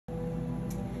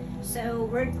So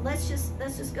let's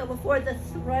just go before the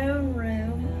throne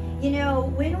room. You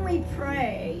know, when we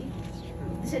pray,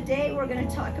 today we're going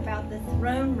to talk about the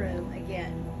throne room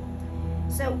again.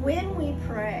 So when we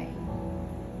pray,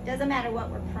 doesn't matter what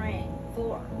we're praying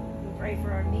for. We pray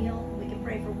for our meal, we can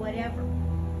pray for whatever.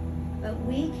 But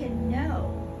we can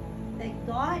know that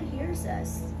God hears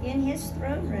us in his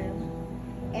throne room.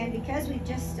 And because we've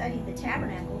just studied the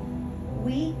tabernacle,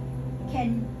 we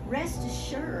can rest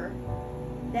assured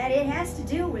that it has to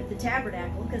do with the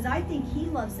tabernacle, because I think he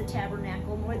loves the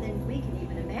tabernacle more than we can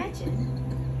even imagine.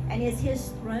 And is his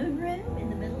throne room in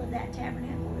the middle of that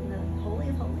tabernacle, in the Holy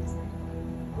of Holies?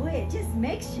 Boy, it just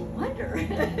makes you wonder.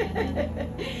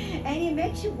 And it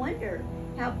makes you wonder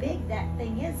how big that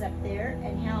thing is up there,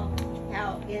 and how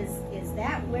is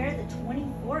that where the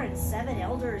 24 and 7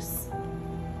 elders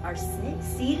are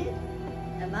seated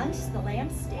amongst the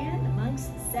lampstand,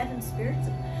 amongst the 7 spirits?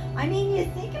 I mean, you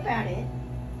think about it.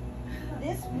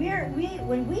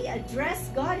 When we address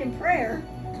God in prayer,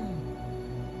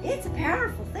 it's a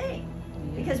powerful thing,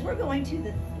 because we're going to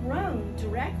the throne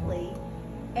directly,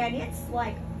 and it's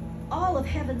like all of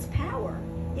heaven's power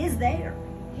is there,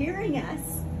 hearing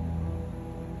us.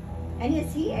 And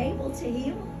is he able to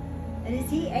heal? And is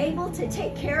he able to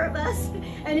take care of us?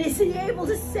 And is he able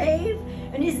to save?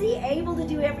 And is he able to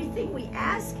do everything we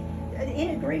ask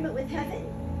in agreement with heaven?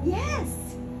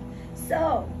 Yes.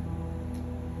 So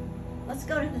let's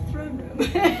go to the throne room.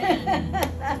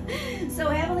 So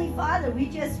Heavenly Father, we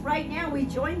just right now we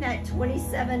join that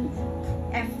 24/7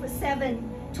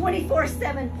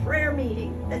 prayer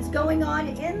meeting that's going on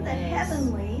in the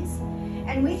heavenlies,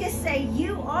 and we just say,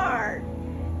 you are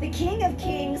the King of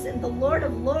Kings and the Lord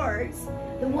of Lords,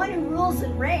 the one who rules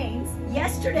and reigns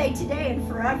yesterday, today, and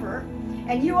forever.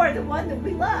 And you are the one that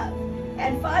we love.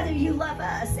 And Father, you love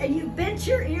us, and you bent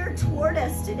your ear toward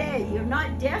us today. You're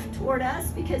not deaf toward us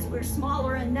because we're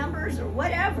smaller in numbers or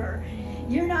whatever.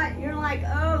 You're like,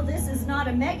 oh, this is not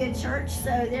a mega church,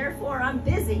 so therefore I'm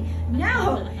busy.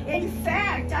 No, in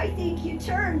fact, I think you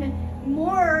turn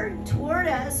more toward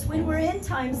us when we're in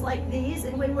times like these,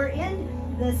 and when we're in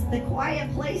the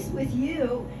quiet place with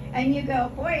you, and you go,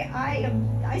 boy, I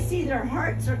see their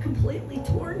hearts are completely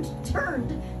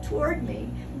turned toward me,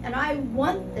 and I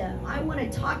want them. I want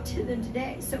to talk to them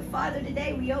today. So Father,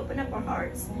 today we open up our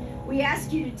hearts. We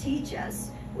ask you to teach us.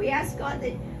 We ask God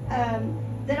that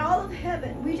all of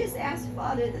heaven, we just ask,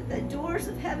 Father, that the doors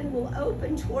of heaven will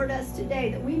open toward us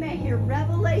today, that we may hear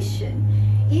revelation.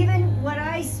 Even what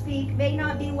I speak may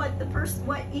not be what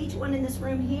each one in this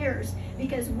room hears,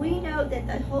 because we know that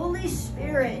the Holy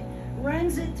Spirit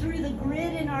runs it through the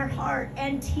grid in our heart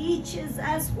and teaches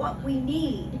us what we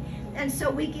need. And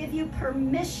so we give you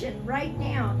permission right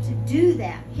now to do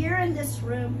that here in this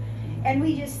room. And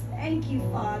we just thank you,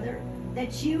 Father,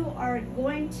 that you are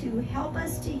going to help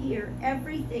us to hear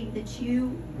everything that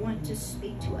you want to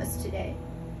speak to us today.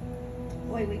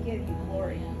 Boy, we give you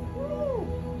glory. Woo.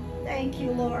 Thank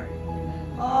you, Lord.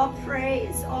 All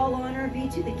praise, all honor be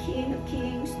to the King of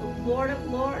Kings, the Lord of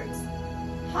Lords.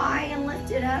 High and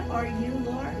lifted up are you,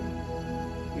 Lord.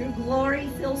 Your glory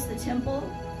fills the temple.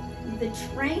 The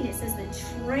train, it says the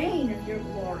train of your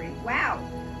glory. Wow.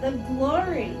 The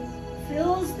glory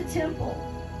fills the temple.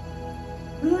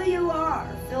 Who you are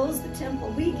fills the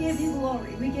temple. We give you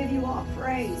glory. We give you all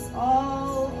praise,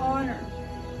 all honor.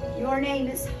 Your name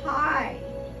is high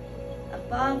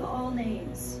above all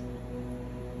names.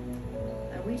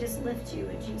 And we just lift you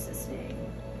in Jesus' name.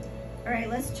 All right,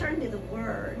 let's turn to the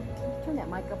Word. Turn that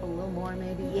mic up a little more,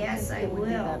 maybe. Yes, I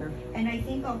will. And I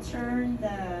think I'll turn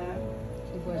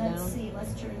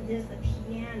let's turn the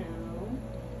piano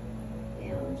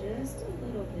down just a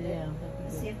little bit. Yeah.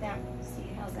 Let's see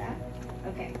how's that?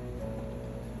 Okay.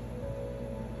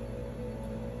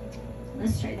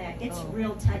 Let's try that. It's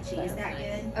real touchy. Is that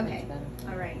good? Okay.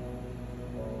 All right.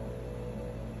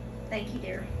 Thank you,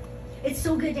 dear. It's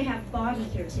so good to have Bobby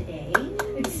here today.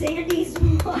 It's Sandy's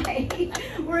wife.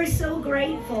 We're so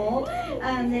grateful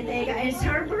that it's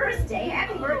her birthday.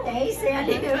 Happy birthday,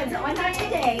 Sandy. It's not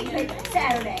today, but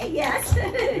Saturday. Yes.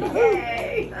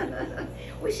 Yay.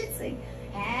 We should sing.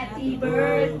 Happy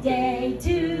birthday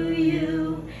to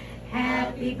you.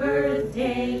 Happy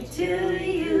birthday to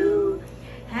you.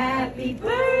 Happy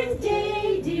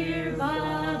birthday, dear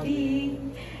Bobby.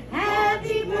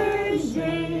 Happy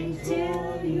birthday to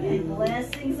you. And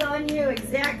blessings on you.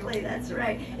 Exactly, that's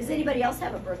right. Does anybody else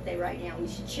have a birthday right now? We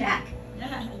should check.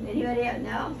 Anybody else?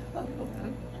 No?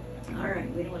 All right,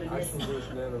 we don't want to miss. Actually, there's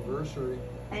an anniversary.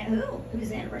 And who?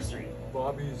 Whose anniversary?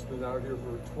 Bobby's been out here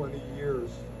for 20 years.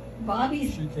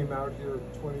 She came out here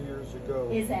 20 years ago.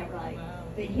 Is that right? Wow.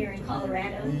 Been here in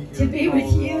Colorado to be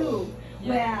with you.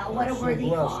 Well, what a So worthy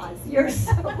blessed. cause. You're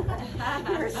So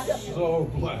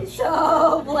blessed.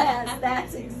 so blessed.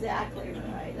 That's exactly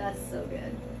right. That's so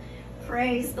good.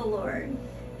 Praise the Lord.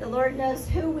 The Lord knows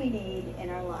who we need in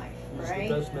our life, He's right?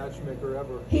 the best matchmaker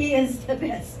ever. He is the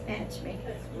best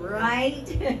matchmaker, right?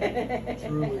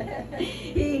 Truly.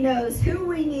 He knows who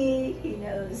we need. He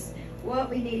knows what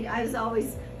we need. I was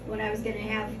always, when I was going to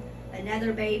have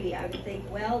another baby, I would think,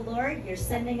 well, Lord, you're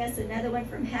sending us another one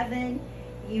from heaven.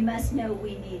 You must know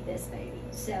we need this baby.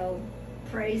 So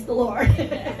praise the Lord.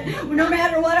 No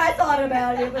matter what I thought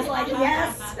about it, it was like,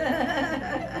 yes.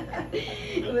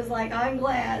 It was like, I'm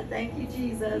glad. Thank you,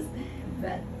 Jesus.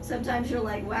 But sometimes you're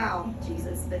like, wow,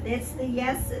 Jesus. But it's the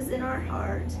yes is in our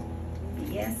heart.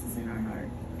 The yes is in our heart.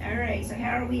 All right, so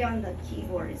how are we on the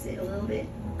keyboard? Is it a little bit,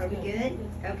 are we good?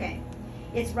 Okay.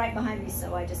 It's right behind me,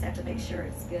 so I just have to make sure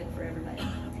it's good for everybody.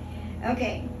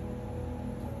 Okay.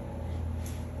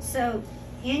 So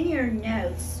in your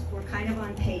notes, we're kind of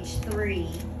on page 3,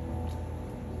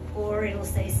 or it'll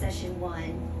say session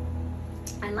 1.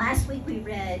 And last week we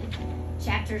read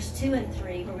chapters 2 and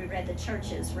 3, where we read the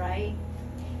churches, right?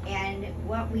 And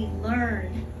what we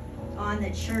learned on the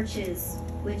churches,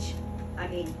 which, I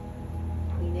mean,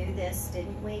 we knew this,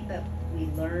 didn't we? But we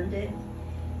learned it,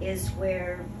 is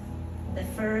where the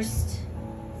first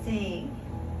thing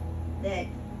that,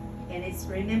 and it's,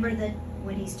 remember that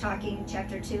when he's talking,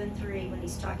 chapter 2 and 3, when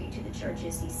he's talking to the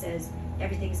churches, he says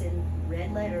everything's in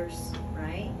red letters,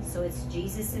 right? So it's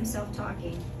Jesus himself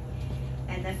talking.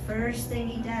 And the first thing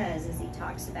he does is he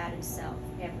talks about himself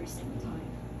every single time.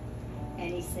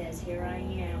 And he says, here I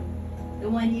am, the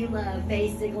one you love,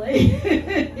 basically.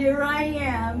 Here I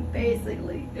am,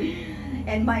 basically.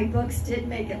 And my books did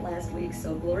make it last week,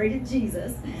 so glory to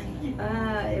Jesus.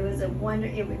 It was a wonder.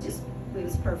 It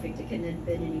was perfect. It couldn't have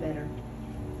been any better.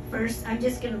 First, I'm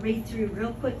just going to read through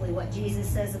real quickly what Jesus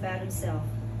says about himself.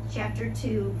 Chapter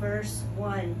 2, verse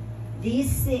 1.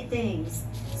 These things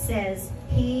says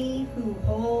he who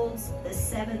holds the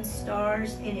 7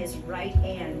 stars in his right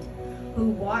hand, who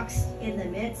walks in the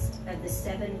midst of the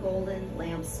 7 golden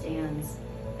lampstands.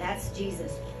 That's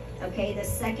Jesus. Okay, the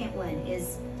second one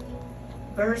is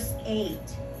verse 8.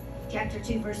 Chapter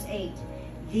 2, verse 8.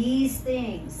 These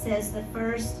things says the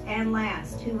first and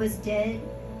last, who was dead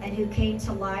and who came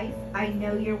to life. I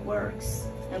know your works.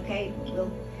 Okay,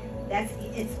 well,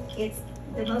 it's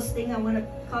the most thing I want to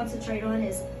concentrate on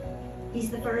is he's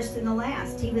the first and the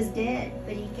last. He was dead,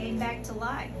 but he came back to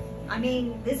life. I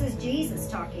mean, this is Jesus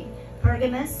talking.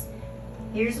 Pergamos,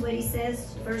 here's what he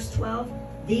says, verse 12.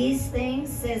 These things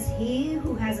says he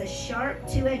who has a sharp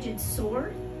two-edged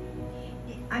sword.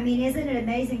 I mean, isn't it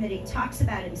amazing that he talks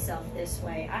about himself this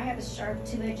way? I have a sharp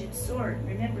two-edged sword.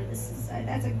 Remember, this is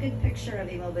that's a good picture of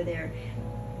him over there.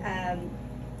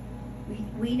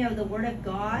 We know the Word of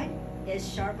God is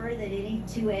sharper than any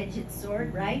two-edged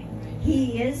sword, right?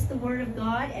 He is the Word of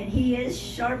God, and he is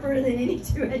sharper than any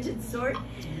two-edged sword.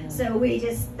 So we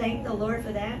just thank the Lord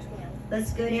for that.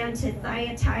 Let's go down to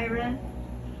Thyatira,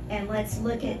 and let's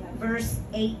look at verse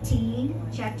 18,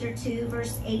 chapter 2,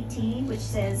 verse 18, which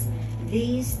says,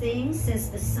 these things says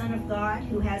the Son of God,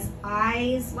 who has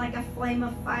eyes like a flame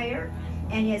of fire,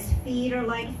 and his feet are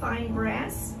like fine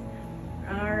brass.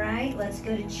 All right, let's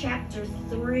go to chapter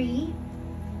 3.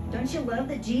 Don't you love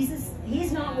that Jesus,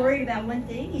 he's not worried about one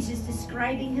thing. He's just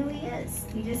describing who he is.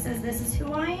 He just says, this is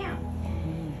who I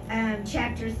am.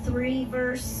 Chapter 3,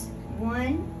 verse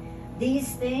 1.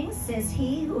 These things says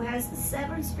he who has the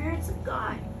 7 spirits of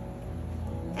God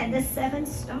and the 7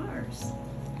 stars.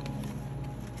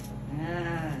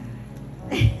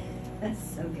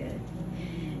 That's so good.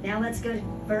 Now let's go to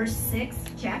verse 6,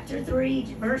 chapter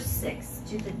 3, verse 6.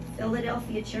 To the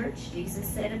Philadelphia church, Jesus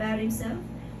said about himself,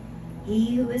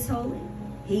 he who is holy,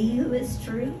 he who is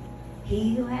true,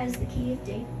 he who has the key of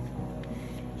David,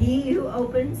 he who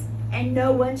opens and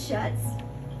no one shuts,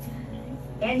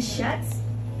 and shuts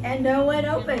and no one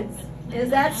opens. Is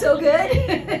that so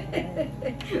good?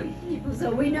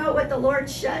 So we know what the Lord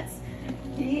shuts.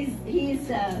 He's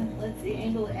let's see,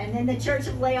 angle, and then the church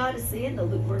of Laodicea, the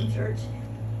lukewarm church,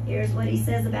 here's what he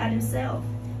says about himself.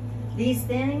 These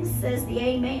things says the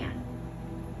Amen,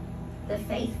 the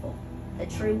faithful, the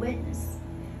true witness,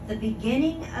 the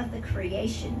beginning of the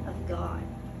creation of God.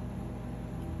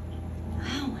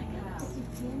 Oh my God. The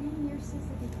beginning, yours says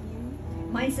the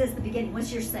beginning. Mine says the beginning.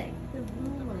 What's yours say? The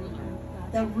ruler of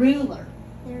God. The ruler.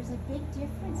 There's a big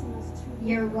difference in those two.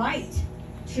 You're right.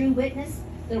 True witness,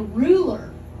 the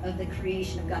ruler of the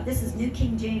creation of God. This is New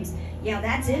King James. Yeah,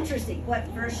 that's interesting. What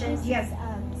version do you have?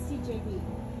 CJB.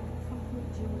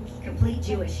 Complete Jewish. Complete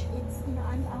Jewish. It's,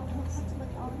 I'll have to look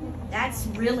all of them. That's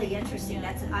really interesting.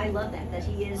 I love that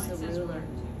he is the ruler.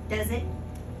 Does it?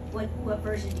 What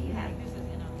version do you have?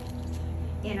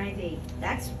 NIV.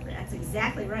 That's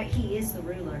exactly right. He is the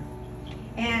ruler.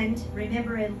 And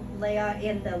remember in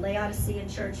the Laodicean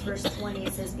church, verse 20,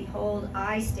 it says, "Behold,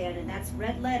 I stand," and that's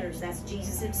red letters. That's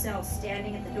Jesus himself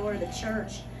standing at the door of the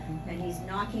church, and he's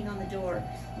knocking on the door.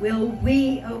 Will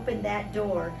we open that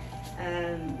door?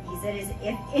 He said,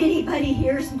 if anybody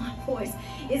hears my voice.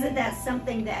 Isn't that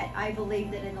something that I believe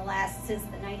that since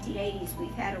the 1980s,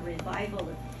 we've had a revival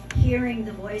of hearing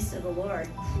the voice of the Lord.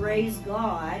 Praise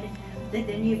God. That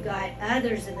then you've got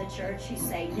others in the church who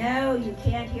say, no, you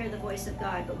can't hear the voice of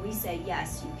God, but we say,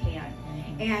 yes, you can.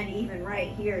 And even right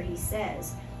here, he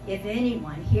says, if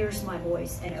anyone hears my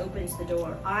voice and opens the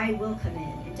door, I will come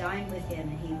in and dine with him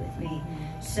and he with me.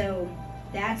 So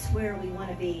that's where we want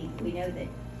to be. We know that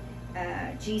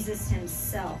Jesus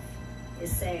himself is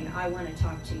saying, I want to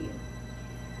talk to you.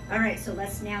 All right, so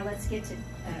let's get to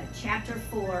chapter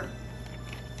 4.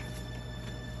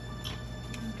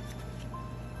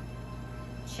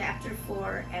 Chapter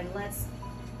 4, and let's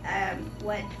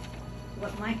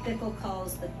what Mike Bickle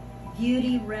calls the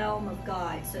beauty realm of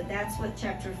God. So that's what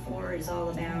chapter 4 is all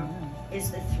about, is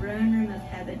the throne room of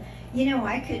heaven. You know,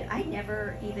 I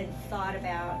never even thought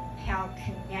about how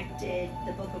connected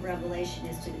the book of Revelation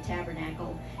is to the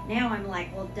tabernacle. Now I'm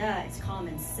like, well, duh, it's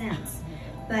common sense.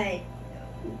 But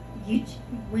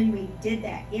when we did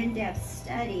that in-depth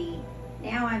study,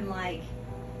 now I'm like,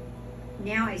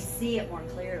 now I see it more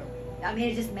clearly. I mean,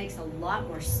 it just makes a lot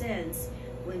more sense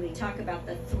when we talk about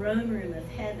the throne room of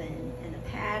heaven and the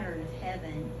pattern of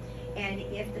heaven. And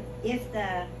if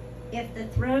the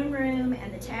throne room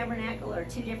and the tabernacle are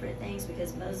two different things,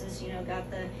 because Moses,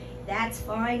 that's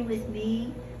fine with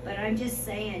me. But I'm just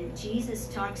saying, Jesus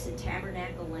talks in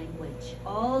tabernacle language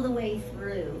all the way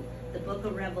through the book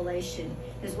of Revelation,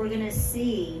 because we're going to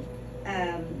see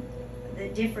the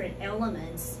different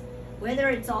elements. Whether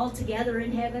it's all together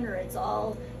in heaven or it's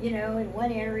all, in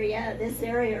one area, this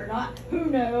area or not, who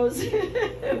knows?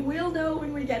 We'll know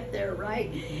when we get there,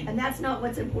 right? And that's not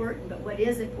what's important, but what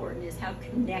is important is how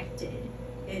connected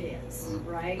it is,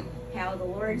 right? How the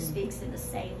Lord speaks in the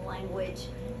same language,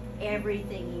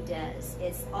 everything he does.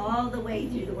 It's all the way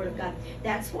through the Word of God.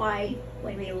 That's why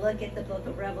when we look at the book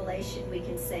of Revelation, we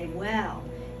can say, well,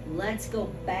 let's go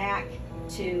back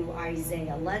to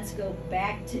Isaiah, let's go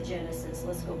back to Genesis,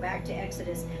 let's go back to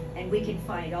Exodus, and we can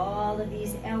find all of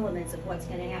these elements of what's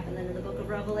going to happen in the book of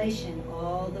Revelation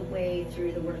all the way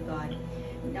through the Word of God,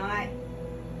 not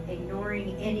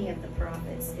ignoring any of the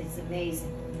prophets. It's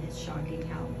amazing. It's shocking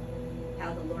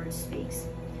how the Lord speaks.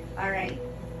 All right,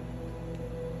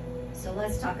 so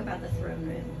let's talk about the throne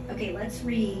room. Okay, let's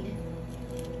read.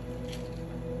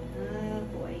 Oh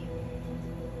boy.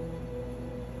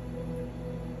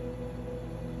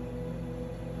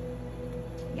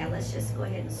 Yeah, let's just go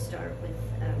ahead and start with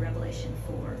Revelation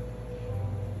 4.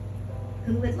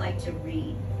 Who would like to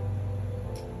read?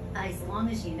 As long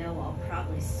as you know, I'll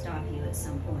probably stop you at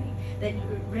some point. But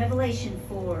Revelation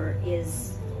 4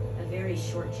 is a very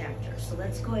short chapter. So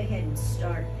let's go ahead and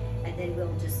start, and then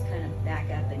we'll just kind of back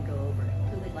up and go over it.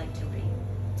 Who would like to read?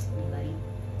 Anybody?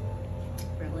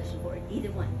 Revelation 4.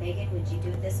 Either one. Megan, would you do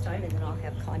it this time? And then I'll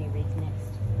have Connie read next.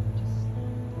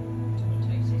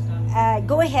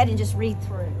 Go ahead and just read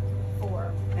through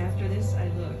 4. After this I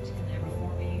looked, and there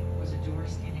before me was a door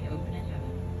standing open in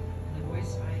heaven. And the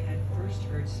voice I had first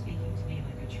heard speaking to me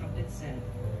like a trumpet said,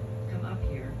 Come up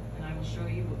here, and I will show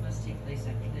you what must take place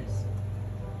after this.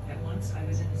 At once I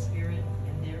was in the Spirit,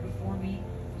 and there before me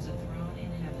was a throne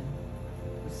in heaven,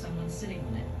 with someone sitting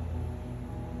on it.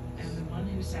 And the one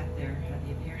who sat there had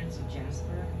the appearance of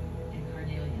jasper and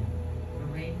carnelian, a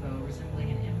rainbow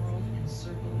resembling an emerald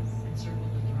encircled the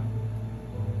throne.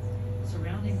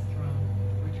 Surrounding the throne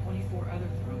were 24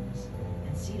 other thrones,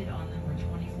 and seated on them were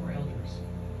 24 elders.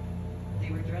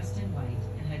 They were dressed in white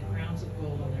and had crowns of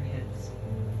gold on their heads.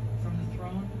 From the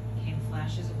throne came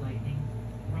flashes of lightning,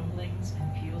 rumblings, and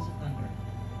peals of thunder.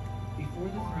 Before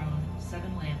the throne 7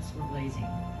 lamps were blazing.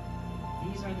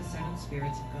 These are the 7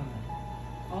 spirits of God.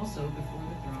 Also before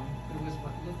the throne there was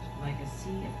what looked like a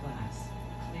sea of glass,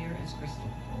 clear as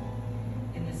crystal.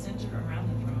 In the center around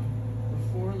the throne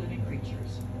were 4 living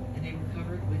creatures, and they were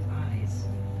covered with eyes,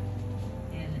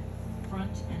 in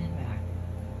front and in back.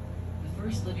 The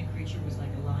first living creature was like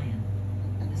a lion,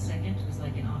 the second was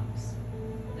like an ox,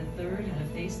 the third had a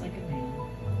face like a man,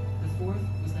 the fourth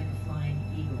was like a flying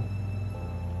eagle.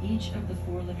 Each of the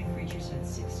 4 living creatures had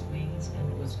 6 wings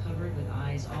and was covered with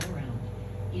eyes all around,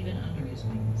 even under his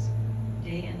wings.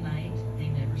 Day and night they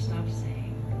never stopped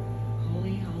saying,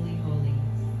 Holy, holy, holy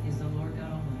is the Lord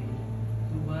God Almighty,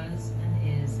 who was and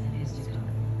is to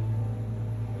come.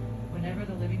 Whenever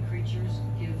the living creatures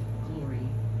give glory,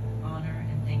 honor,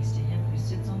 and thanks to him who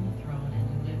sits on the throne and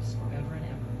who lives forever and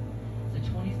ever, the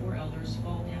 24 elders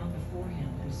fall down before him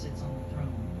who sits on the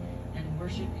throne and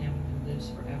worship him who lives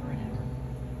forever and ever.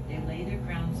 They lay their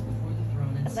crowns before the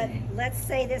throne and say, Let's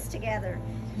say this together.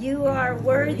 You are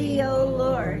worthy, O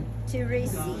Lord, to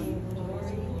receive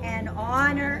and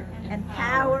honor and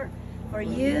power, for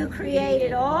you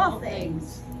created all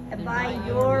things, and by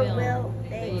your will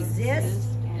they exist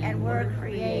and were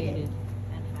created.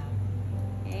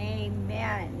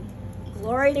 Amen.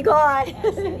 Glory to God.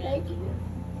 Thank you.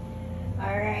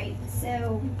 All right,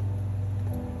 so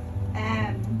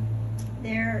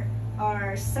there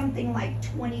are something like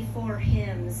 24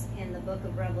 hymns in the book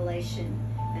of Revelation,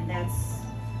 and that's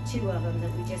 2 of them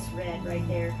that we just read right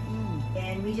there.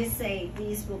 And we just say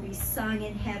these will be sung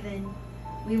in heaven.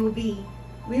 We will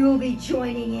be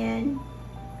joining in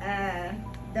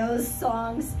those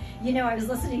songs. You know, I was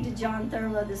listening to John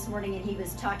Thurlow this morning, and he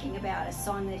was talking about a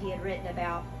song that he had written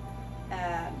about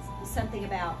something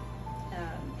about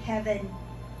heaven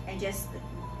and just the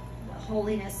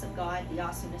holiness of God, the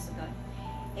awesomeness of God.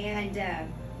 And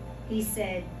he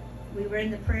said, we were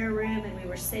in the prayer room and we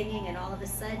were singing, and all of a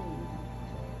sudden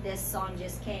this song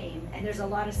just came. And there's a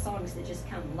lot of songs that just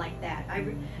come like that.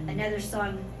 Another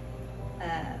song,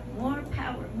 more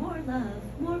power, more love,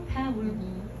 more power,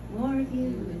 more of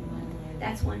you.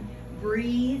 That's one.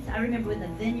 Breathe. I remember when the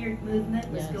Vineyard movement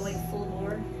was going full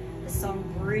bore, the song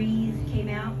Breathe came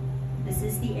out. This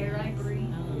is the air I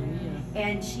breathe.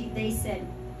 And they said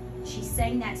she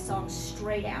sang that song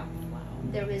straight out.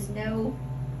 There was no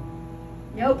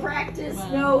practice,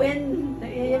 nothing.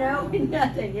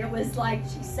 It was like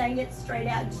she sang it straight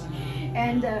out.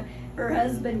 And her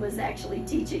husband was actually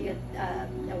teaching at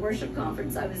a worship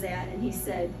conference I was at, and he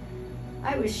said,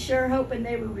 I was sure hoping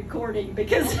they were recording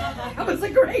because it was a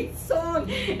great song.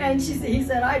 And he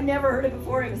said, I'd never heard it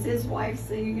before. It was his wife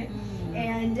singing it.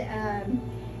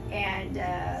 And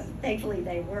thankfully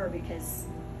they were, because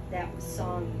that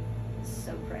song is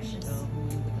so precious.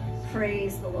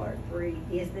 Praise the Lord. Breathe.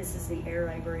 This is the air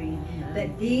I breathe.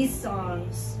 But these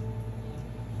songs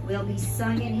will be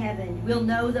sung in heaven. We'll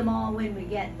know them all when we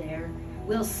get there.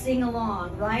 We'll sing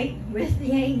along, right, with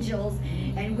the angels,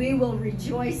 and we will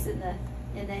rejoice in the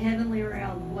heavenly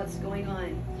realm, what's going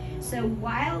on. So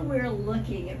while we're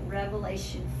looking at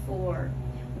Revelation 4,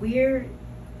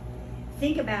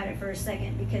 think about it for a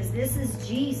second, because this is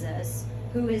Jesus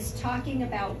who is talking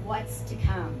about what's to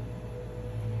come.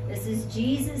 This is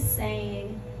Jesus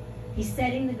saying, he's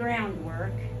setting the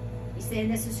groundwork. He's saying,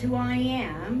 this is who I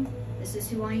am. This is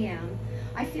who I am.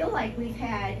 I feel like we've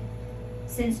had,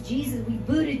 since we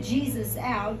booted Jesus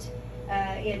out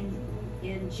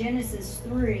in Genesis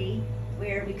 3,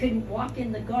 where we couldn't walk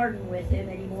in the garden with him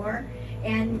anymore.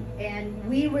 And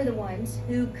we were the ones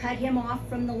who cut him off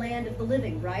from the land of the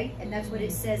living, right? And that's what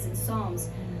it says in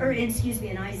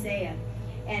in Isaiah.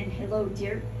 And hello,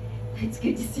 dear. It's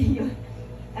good to see you.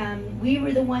 We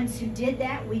were the ones who did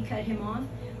that. We cut him off.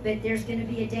 But there's going to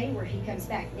be a day where he comes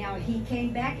back. Now, he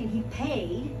came back and he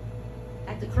paid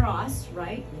at the cross,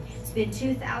 right? It's been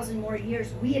 2,000 more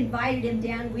years. We invited him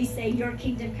down. We say, your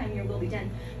kingdom come, your will be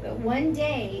done. But one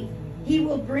day, he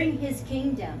will bring his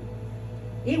kingdom.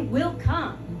 It will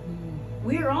come.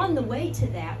 We're on the way to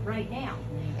that right now.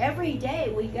 Every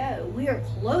day we go, we are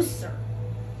closer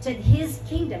to his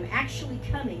kingdom actually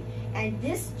coming. And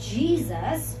this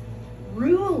Jesus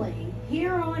ruling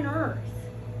here on earth,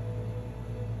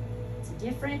 it's a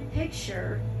different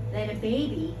picture than a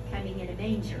baby coming in a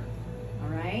manger. All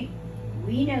right?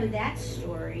 We know that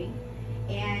story.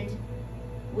 And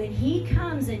when he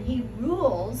comes and he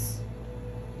rules,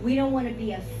 we don't want to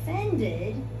be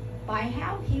offended by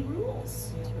how he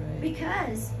rules. Right.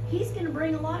 Because he's going to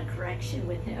bring a lot of correction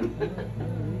with him.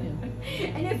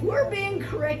 And if we're being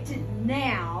corrected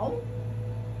now,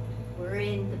 we're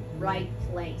in the right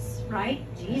place, right?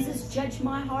 Jesus, judge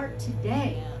my heart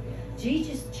today.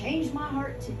 Jesus, change my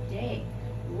heart today.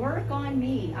 Work on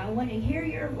me. I want to hear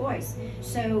your voice.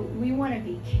 So we want to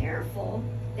be careful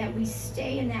that we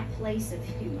stay in that place of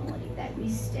humility, that we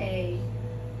stay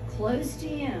close to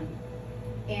him,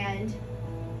 and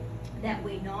that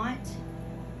we not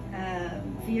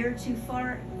veer too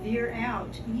far, veer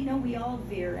out. You know, we all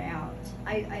veer out.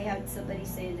 I had somebody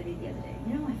saying to me the other day,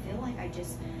 you know, I feel like I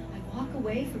walk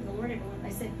away from the Lord. Everyone, I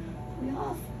said, we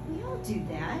all do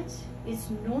that. It's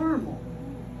normal.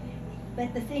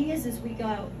 But the thing is we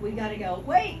got to go,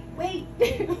 wait.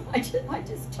 I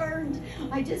just turned.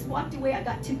 I just walked away. I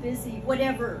got too busy.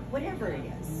 Whatever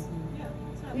it is.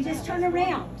 We just turn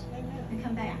around and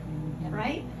come back.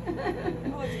 right?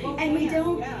 Oh, it's both and we hands,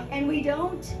 don't yeah. and we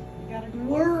don't You gotta do it.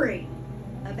 worry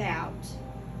about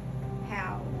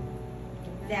how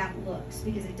that looks,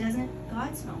 because it doesn't.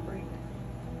 God's not worried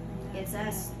about it. It's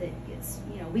us that gets,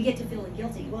 we get to feel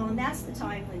guilty. Well, and that's the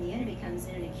time when the enemy comes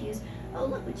in and accuses, oh,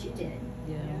 look what you did.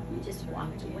 Yeah. You just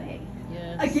walked away.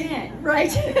 Yes. Again,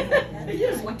 right? You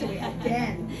just walked away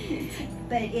again.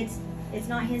 But it's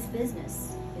not his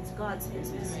business. It's God's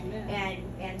business.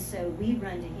 And so we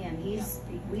run to him.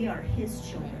 We are his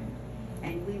children.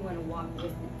 And we want to walk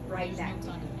with right back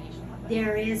to him.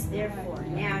 There is therefore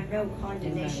now no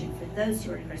condemnation for those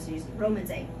who are in Christ Jesus.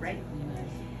 Romans 8, right?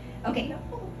 Okay.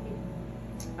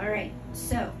 All right.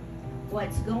 So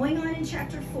what's going on in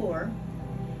chapter 4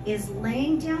 is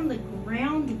laying down the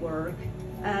groundwork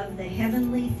of the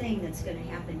heavenly thing that's going to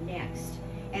happen next.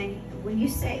 And when you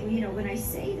say, when I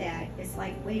say that, it's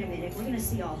like, wait a minute, we're going to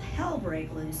see all hell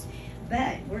break loose.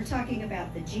 But we're talking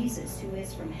about the Jesus who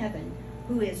is from heaven,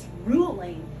 who is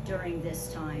ruling during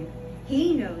this time.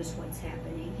 He knows what's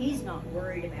happening. He's not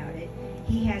worried about it.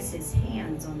 He has his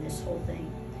hands on this whole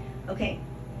thing. Okay,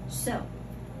 so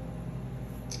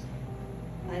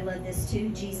I love this too.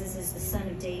 Jesus is the son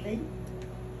of David.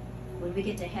 When we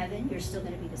get to heaven, you're still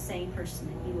going to be the same person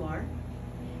that you are.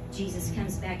 Jesus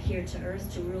comes back here to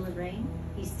earth to rule and reign.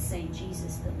 He's the same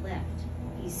Jesus that left.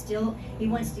 He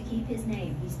wants to keep his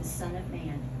name. He's the Son of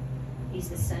Man. He's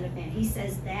the Son of Man. He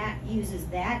says that, uses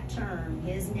that term,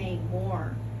 his name,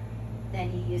 more than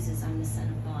he uses I'm the Son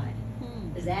of God.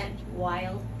 Is that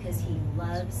wild? Because he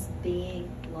loves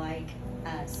being like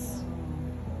us.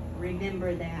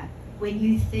 Remember that. When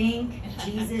you think,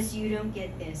 Jesus, you don't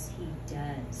get this, he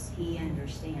does. He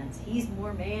understands. He's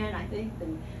more man, I think,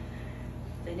 than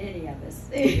any of us.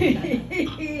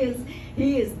 He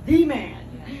is the man.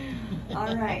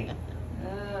 All right.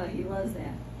 He loves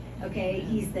that. Okay,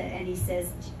 and he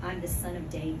says, I'm the son of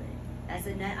David.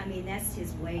 That's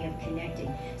his way of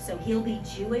connecting. So he'll be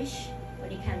Jewish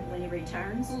when he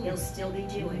returns. He'll still be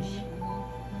Jewish.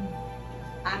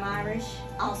 I'm Irish,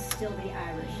 I'll still be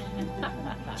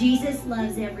Irish. Jesus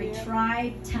loves every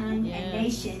tribe, tongue, and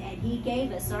nation, and he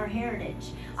gave us our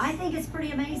heritage. I think it's pretty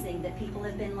amazing that people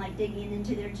have been digging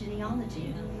into their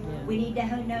genealogy. We need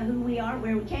to know who we are,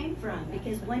 where we came from,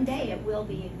 because one day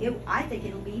I think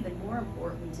it'll be even more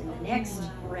important in the next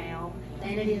realm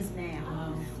than it is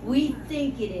now. We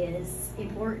think it is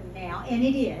important now, and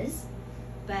it is,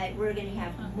 but we're going to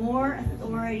have more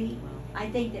authority. I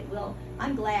think that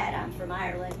I'm glad I'm from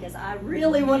Ireland, because I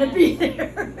really want to be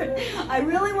there. I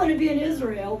really want to be in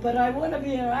Israel, but I want to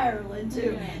be in Ireland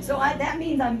too. So that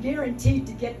means I'm guaranteed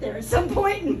to get there at some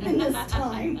point in this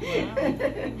time.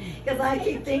 Because I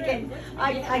keep thinking,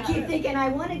 I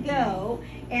want to go,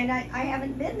 and I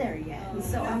haven't been there yet. And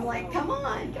so I'm like, come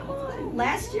on.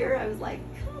 Last year I was like,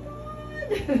 come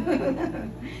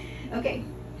on. Okay,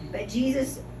 but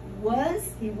Jesus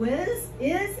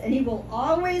is, and he will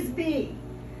always be.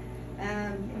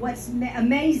 What's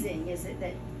amazing is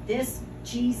that this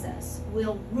Jesus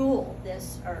will rule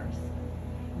this earth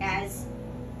as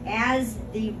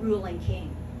the ruling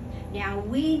king. Now,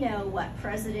 we know what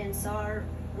presidents are.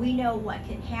 We know what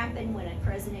can happen when a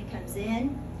president comes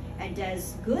in and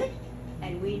does good,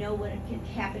 and we know what can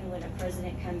happen when a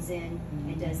president comes in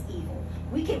and does evil.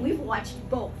 We've watched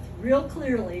both real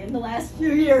clearly in the last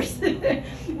few years.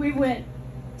 We went,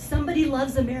 somebody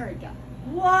loves America.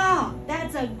 Wow,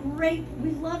 that's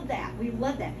we love that. We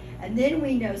love that. And then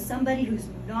we know somebody who's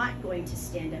not going to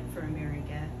stand up for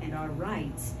America and our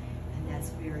rights, and that's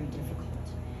very difficult.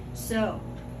 So,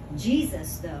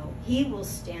 Jesus, though, he will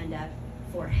stand up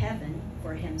for heaven,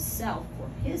 for himself, for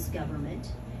his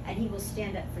government, and he will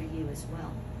stand up for you as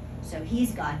well. So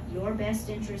he's got your best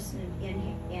interest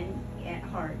at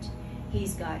heart.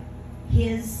 He's got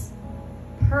his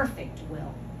perfect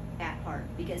will at heart,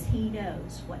 because he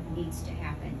knows what needs to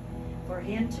happen for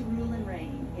him to rule and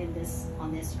reign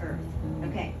on this earth.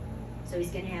 Okay, so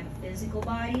he's going to have a physical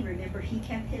body. Remember, he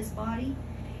kept his body,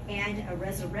 and a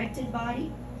resurrected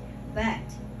body, but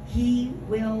he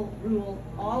will rule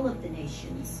all of the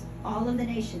nations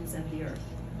of the earth.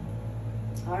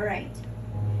 All right.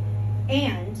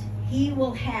 And he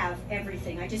will have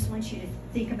everything. I just want you to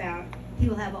think about, he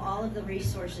will have all of the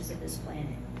resources of this planet.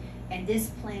 And this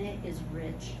planet is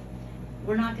rich.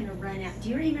 We're not going to run out. Do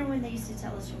you remember when they used to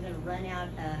tell us we're going to run out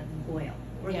of oil?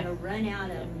 We're going to run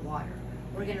out of water.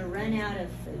 We're going to run out of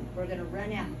food. We're going to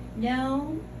run out.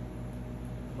 No,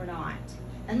 we're not.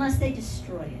 Unless they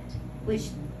destroy it, which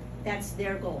that's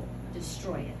their goal,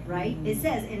 destroy it, right? It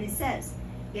says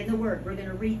in the word, we're going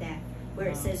to read that, where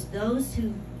it says, those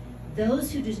who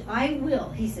I will,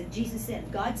 he said, Jesus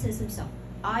said, God says himself,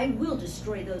 I will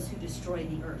destroy those who destroy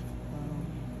the earth.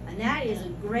 And that is a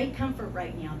great comfort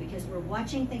right now because we're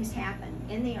watching things happen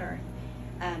in the earth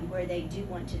where they do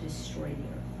want to destroy the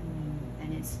earth.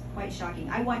 And it's quite shocking.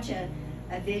 I watch a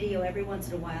video every once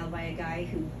in a while by a guy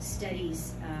who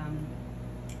studies,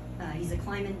 he's a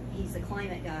climate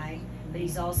guy, but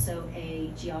he's also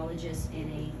a geologist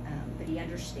and but he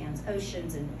understands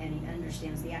oceans and he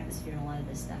understands the atmosphere and a lot of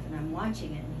this stuff. And I'm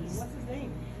watching it and he's... What's his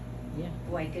name? Yeah.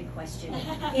 Boy, good question.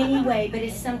 Anyway, but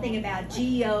it's something about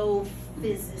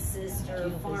geophysicist or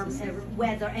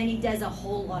weather, and he does a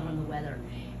whole lot on the weather.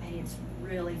 And it's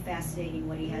really fascinating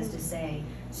what he has to say.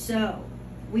 So,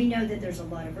 we know that there's a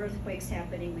lot of earthquakes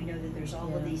happening. We know that there's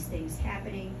all of these things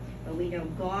happening. But we know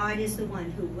God is the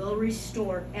one who will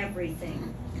restore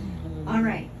everything. All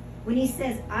right. When he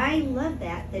says, I love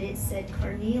that it said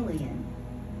carnelian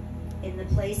in the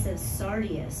place of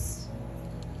sardius.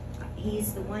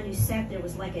 He's the one who sat there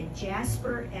was like a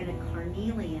jasper and a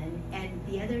carnelian. And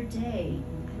the other day,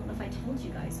 I don't know if I told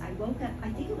you guys, I woke up, I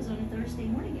think it was on a Thursday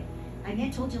morning. I may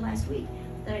have told you last week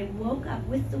that I woke up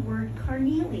with the word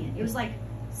carnelian. It was like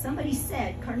somebody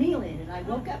said carnelian, and I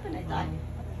woke up and I thought,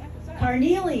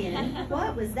 carnelian,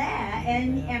 what was that?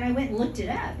 And I went and looked it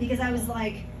up because I was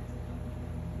like,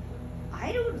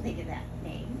 I don't think of that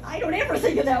name. I don't ever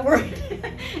think of that word.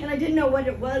 And I didn't know what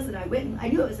it was, and I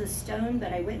knew it was a stone,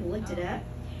 but I went and looked it up.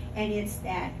 And it's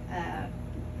that,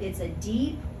 it's a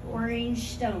deep orange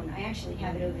stone. I actually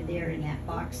have it over there in that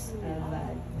box of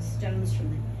stones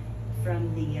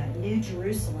from the New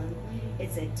Jerusalem.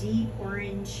 It's a deep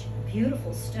orange,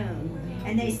 beautiful stone.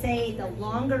 And they say the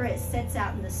longer it sets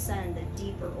out in the sun, the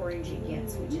deeper orange it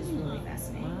gets, which is really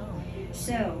fascinating.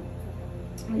 So,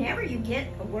 whenever you get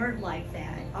a word like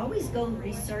that, always go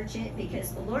research it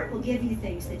because the Lord will give you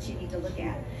things that you need to look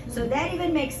at. So that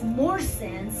even makes more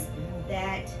sense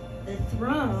that the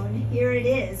throne, here it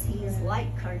is, he is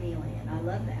like carnelian. I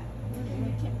love that.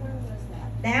 Where was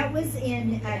that? That was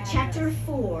in chapter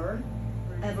 4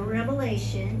 of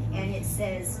Revelation, and it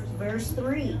says, verse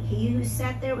 3, he who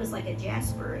sat there was like a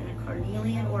jasper and a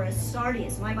carnelian or a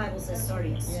sardius. My Bible says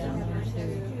sardius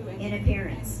in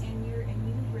appearance. And you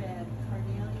read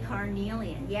carnelian.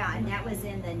 Carnelian, yeah, and that was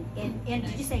in did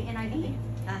you say NIV?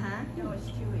 Uh-huh. No, it's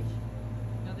Jewish.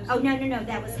 Oh, no,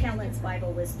 that was Helen's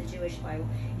Bible, was the Jewish Bible.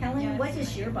 Helen, what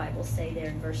does your Bible say there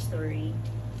in verse 3?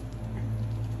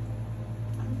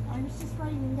 I was just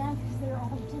writing them down because they're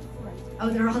all different. Oh,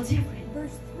 they're all different.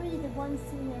 Verse 3, the ones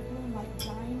sitting there glowing like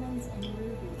diamonds and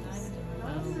rubies.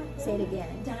 Say it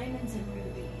again. Diamonds and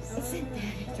rubies. Isn't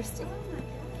that interesting?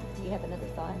 Do you have another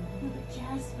thought? No, but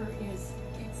jasper it's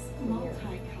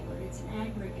multicolored. It's an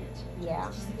aggregate. Yeah.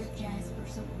 It's just like a jasper.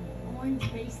 So orange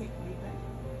basically, but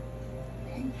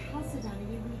and Chalcedon,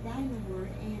 you read that in the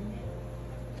Word,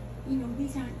 and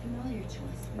these aren't familiar to us.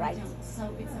 We Right. don't.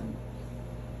 So it's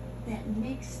that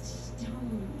mixed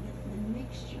stone, the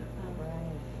mixture of.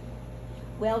 Right.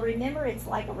 Well, remember, it's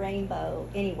like a rainbow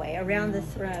anyway around the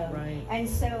throne. Right. And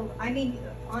so, I mean,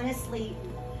 honestly,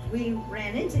 we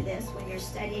ran into this when you're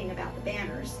studying about the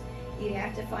banners. You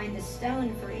have to find the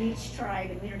stone for each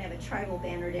tribe, and we don't have a tribal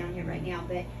banner down here right now,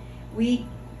 but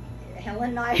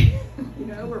Helen and I,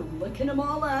 we're looking them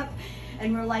all up,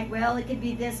 and we're like, well, it could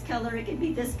be this color, it could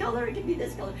be this color, it could be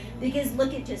this color. Because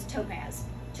look at just topaz.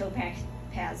 Topaz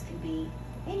can be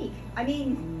any,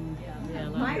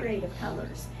 myriad of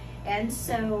colors. And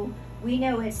so we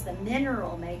know it's the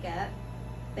mineral makeup,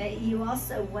 but you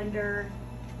also wonder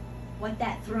what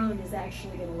that throne is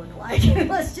actually going to look like.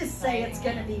 Let's just say it's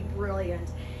going to be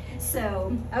brilliant.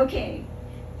 So, okay.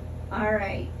 All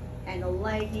right. And the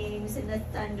lightnings and the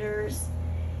thunders.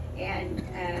 And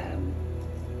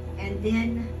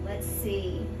then, let's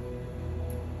see,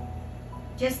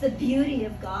 just the beauty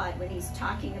of God when he's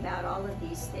talking about all of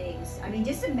these things. I mean,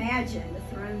 just imagine the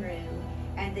throne room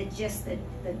and the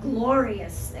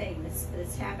glorious thing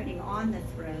that's happening on the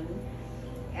throne.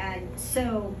 And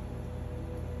so,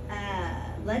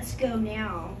 let's go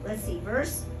now. Let's see,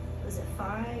 verse, was it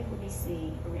 5? Let me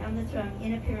see. Around the throne,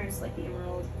 in appearance like the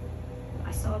emerald,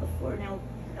 I saw the 4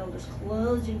 elders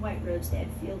clothed in white robes. They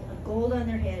had field of gold on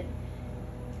their head.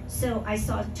 So I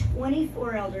saw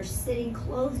 24 elders sitting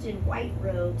clothed in white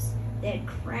robes. They had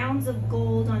crowns of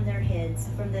gold on their heads.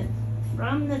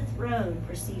 From the throne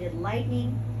proceeded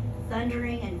lightning,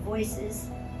 thundering, and voices.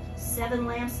 7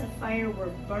 lamps of fire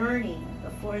were burning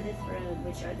before the throne,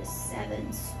 which are the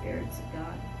 7 spirits of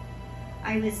God.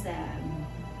 I was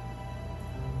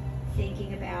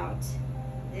thinking about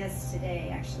this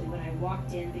today, actually, when I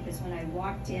walked in, because when I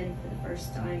walked in for the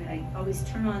first time, I always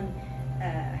turn on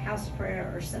house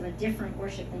prayer or some different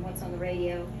worship than what's on the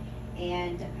radio,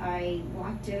 And I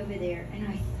walked over there and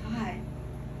I thought,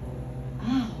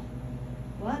 oh,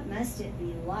 what must it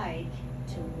be like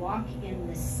to walk in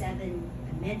the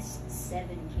amidst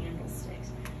seven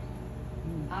candlesticks?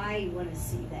 I want to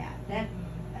see that. And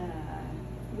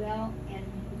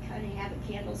we kind of have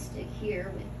a candlestick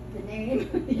here with the name.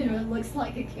 It looks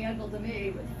like a candle to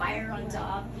me with fire on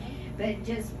top. But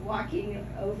just walking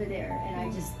over there, and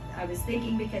I was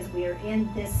thinking, because we are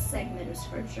in this segment of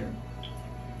scripture.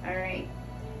 All right.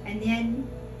 And then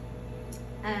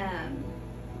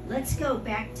let's go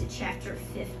back to chapter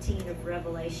 15 of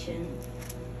Revelation.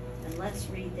 And let's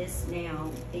read this now,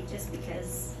 just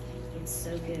because it's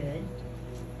so good.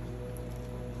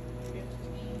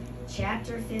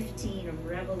 Chapter 15 of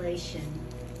Revelation.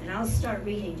 And I'll start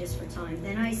reading just for time.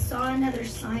 Then I saw another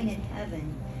sign in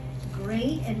heaven,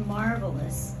 great and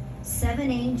marvelous,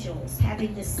 7 angels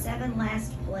having the 7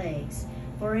 last plagues.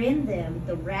 For in them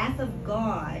the wrath of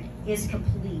God is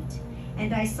complete.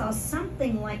 And I saw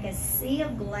something like a sea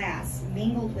of glass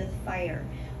mingled with fire.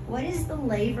 What is the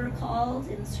laver called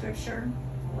in Scripture?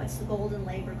 What's the golden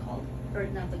laver called? Or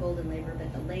not the golden laver,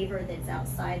 but the laver that's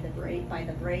outside by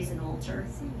the brazen altar.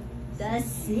 The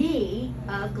sea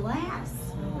of glass,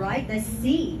 right? The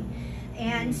sea.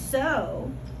 And so,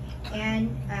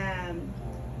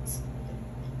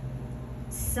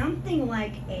 something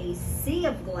like a sea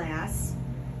of glass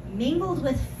mingled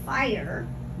with fire,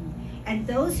 and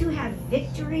those who have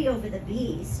victory over the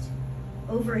beast,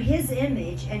 over his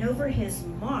image and over his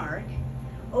mark,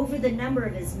 over the number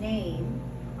of his name,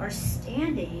 are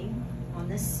standing on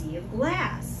the sea of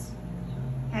glass,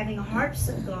 having harps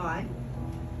of God.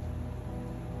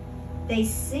 They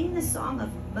sing the song of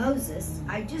Moses.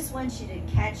 I just want you to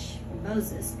catch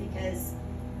Moses, because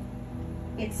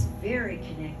it's very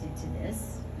connected to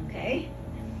this, okay?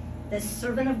 The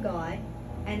servant of God.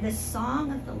 And the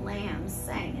song of the Lamb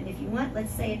sang. And if you want,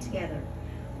 let's say it together.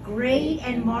 Great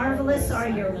and marvelous are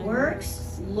your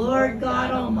works, Lord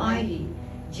God Almighty.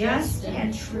 Just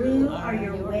and true are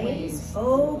your ways,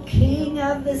 O King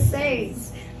of the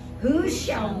saints. Who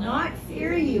shall not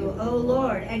fear you, O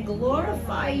Lord, and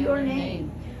glorify your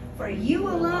name? For you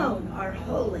alone are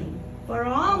holy. For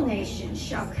all nations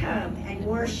shall come and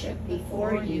worship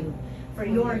before you. For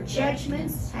your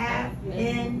judgments have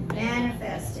been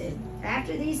manifested.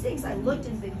 After these things I looked,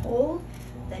 and behold,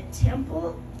 the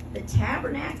temple, the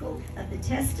tabernacle of the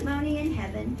testimony in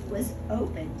heaven was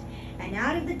opened. And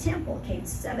out of the temple came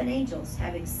 7 angels,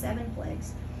 having 7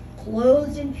 plagues,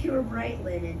 clothed in pure bright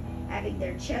linen, having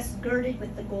their chests girded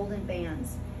with the golden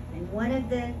bands. And one of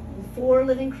the 4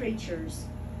 living creatures,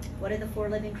 what are the 4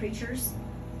 living creatures?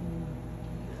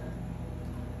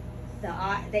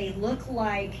 They look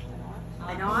like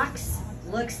an ox,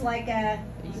 looks like a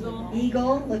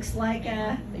eagle, looks like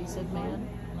a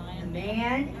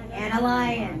man, and a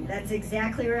lion. That's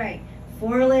exactly right.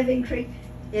 4 living creatures.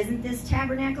 Isn't this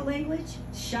tabernacle language?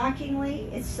 Shockingly,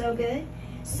 it's so good.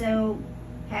 So,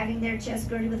 having their chests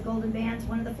girded with golden bands,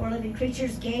 one of the 4 living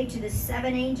creatures gave to the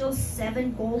 7 angels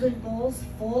 7 golden bowls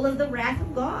full of the wrath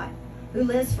of God, who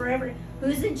lives forever.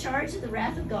 Who's in charge of the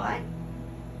wrath of God?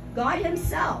 God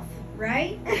himself,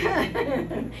 right?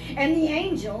 And the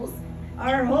angels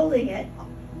are holding it,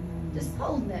 just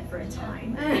holding it for a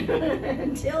time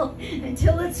until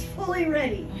it's fully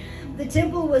ready. The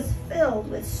temple was filled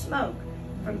with smoke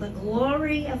from the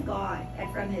glory of God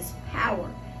and from his power,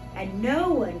 and no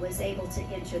one was able to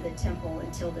enter the temple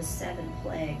until the 7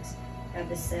 plagues of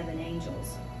the 7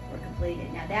 angels were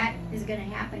completed. Now that is going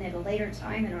to happen at a later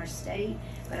time in our study,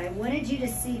 but I wanted you to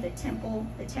see the temple,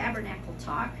 the tabernacle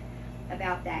talk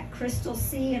about that crystal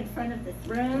sea in front of the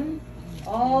throne,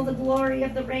 all the glory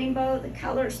of the rainbow, the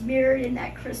colors mirrored in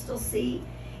that crystal sea.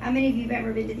 How many of you have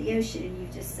ever been to the ocean and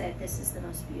you've just said, this is the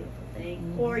most beautiful thing?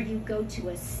 Mm-hmm. Or you go to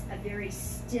a very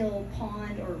still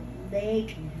pond or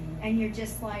lake, and you're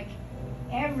just like,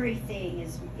 everything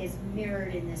is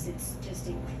mirrored in this. It's just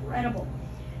incredible.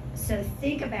 So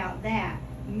think about that,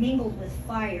 mingled with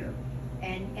fire,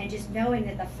 and just knowing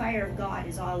that the fire of God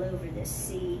is all over this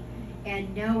sea,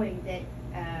 and knowing that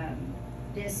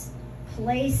this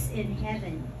place in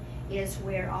heaven is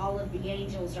where all of the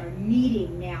angels are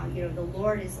meeting now. You know, the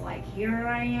Lord is like, here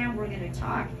I am, we're going to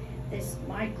talk.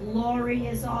 My glory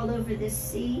is all over this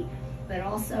sea, but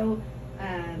also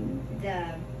I've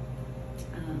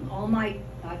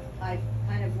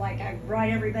kind of like, I brought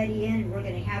everybody in, and we're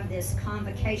going to have this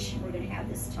convocation, we're going to have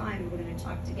this time, and we're going to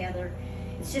talk together.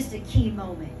 It's just a key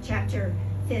moment. Chapter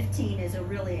 15 is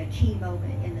really a key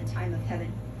moment in the time of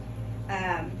heaven.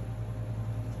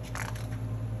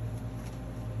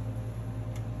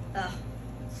 Oh,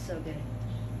 so good.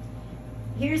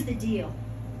 Here's the deal.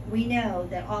 we know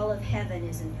that all of heaven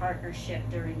is in partnership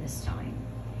during this time.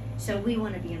 So we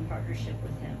want to be in partnership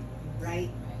with him, right?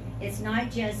 It's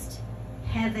not just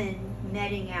heaven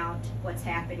netting out what's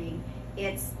happening.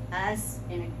 It's us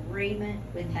in agreement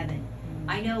with heaven.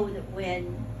 I know that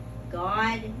when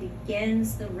God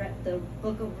begins the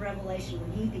book of Revelation,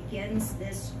 when he begins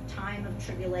this time of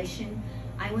tribulation,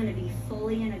 I want to be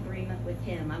fully in agreement with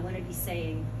him. I want to be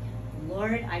saying,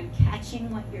 Lord, I'm catching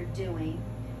what you're doing.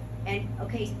 And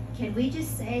okay, can we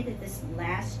just say that this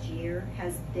last year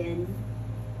has been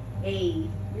a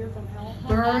Year from hell.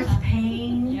 birth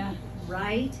pain, Yeah.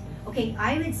 right? Okay,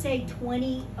 I would say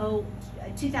 2000,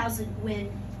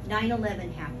 when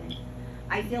 9/11 happened.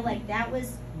 I feel like that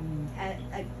was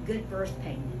a good birth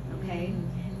pain, okay?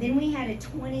 Then we had a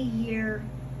 20-year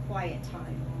quiet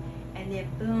time. And then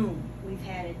boom, we've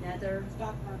had another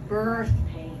Stock market. birth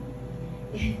pain.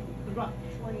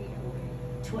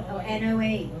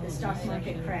 08, the stock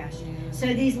market crash. So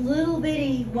these little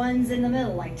bitty ones in the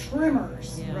middle, like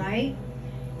tremors, Yeah. right?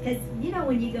 Because, you know,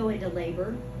 when you go into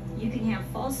labor, you can have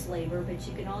false labor, but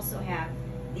you can also have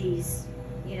these,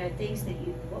 you know, things that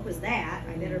you, what was that?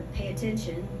 I better pay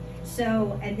attention.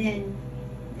 So, and then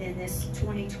this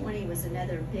 2020 was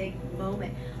another big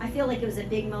moment. I feel like it was a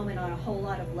big moment on a whole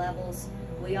lot of levels.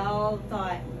 We all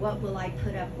thought, what will I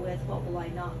put up with? What will I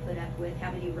not put up with?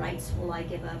 How many rights will I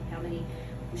give up? How many,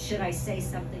 should I say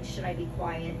something? Should I be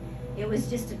quiet? It was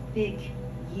just a big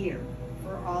year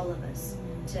for all of us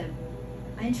to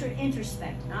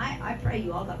introspect. And I pray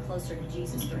you all got closer to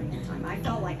Jesus during that time. I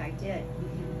felt like I did.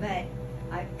 But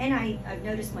I've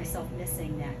noticed myself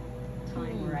missing that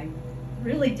time where I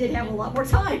really did have a lot more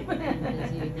time.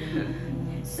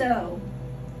 So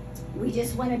we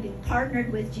just want to be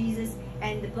partnered with Jesus.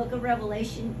 And the book of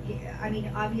Revelation, I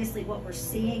mean, obviously what we're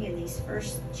seeing in these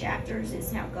first chapters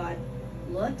is how God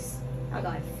looks, how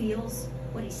God feels,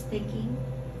 what he's thinking.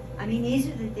 I mean, these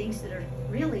are the things that are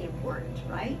really important,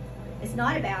 right? It's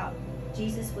not about,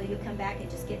 Jesus, will you come back and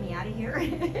just get me out of here?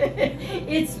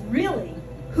 It's really,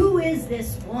 who is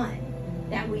this one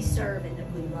that we serve and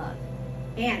that we love?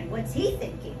 And what's he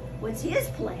thinking? What's his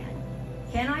plan?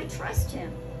 Can I trust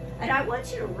him? And I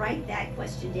want you to write that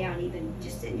question down, even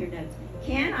just in your notes.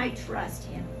 Can I trust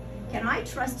him? Can I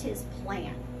trust his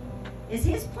plan? Is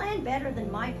his plan better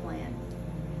than my plan?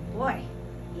 Boy,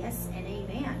 yes and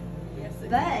amen. Yes, it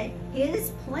But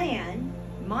his plan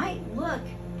might look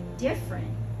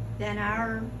different than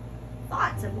our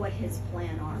thoughts of what his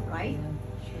plan are, right?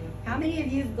 How many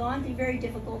of you have gone through very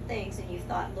difficult things and you've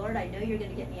thought, Lord, I know you're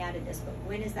going to get me out of this, but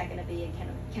when is that going to be, and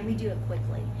can we do it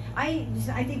quickly? I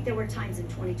think there were times in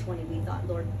 2020 we thought,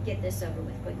 Lord, get this over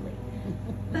with quickly.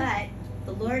 But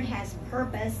the Lord has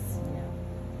purpose.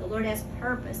 The Lord has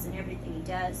purpose in everything he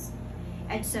does.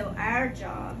 And so our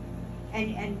job,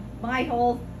 and my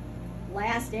whole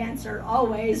last answer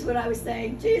always when I was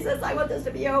saying, Jesus, I want this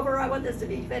to be over, I want this to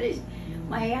be finished,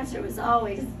 my answer was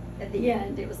always at the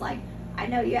end, it was like, I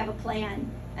know you have a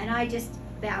plan, and I just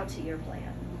bow to your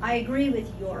plan. I agree with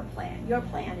your plan. Your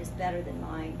plan is better than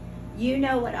mine. You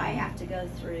know what I have to go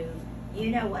through. You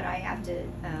know what I have to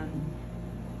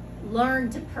learn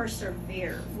to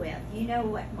persevere with. You know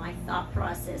what my thought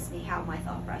process needs, how my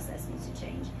thought process needs to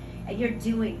change. And you're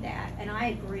doing that, and I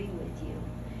agree with you.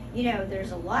 You know,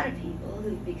 there's a lot of people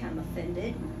who've become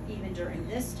offended, even during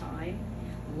this time.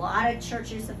 A lot of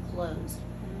churches have closed.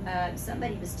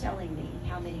 Somebody was telling me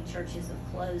how many churches have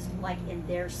closed, like in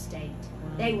their state.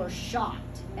 They were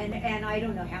shocked, and I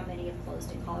don't know how many have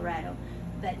closed in Colorado,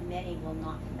 but many will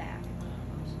not come back.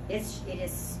 It's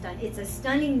a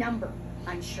stunning number,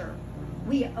 I'm sure.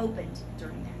 We opened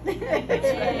during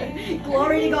that.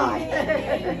 Glory to God,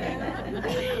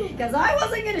 because I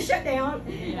wasn't going to shut down.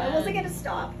 I wasn't going to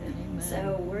stop.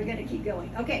 So we're going to keep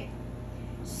going. Okay,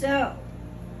 so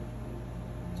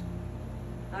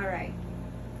all right.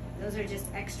 Those are just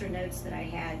extra notes that I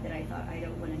had that I thought I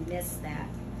don't want to miss that.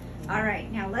 All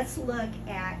right, now let's look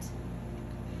at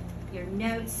your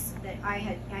notes that I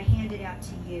handed out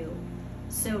to you.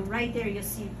 So right there you'll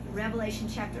see Revelation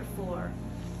chapter 4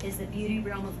 is the beauty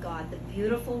realm of God, the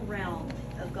beautiful realm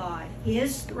of God,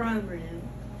 his throne room,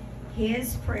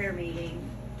 his prayer meeting,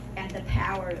 and the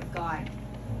power of God.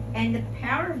 And the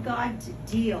power of God to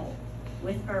deal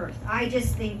with earth. I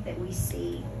just think that we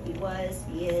see he was,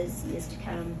 he is to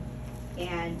come.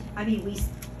 And I mean,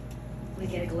 we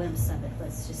get a glimpse of it.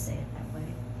 Let's just say it that way.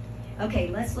 Okay,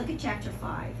 let's look at chapter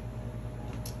 5.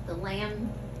 The Lamb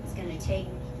is going to take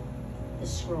the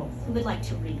scroll. Who would like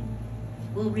to read?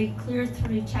 We'll read clear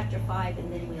through chapter 5,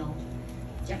 and then we'll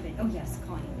jump in. Oh yes,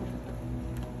 Connie.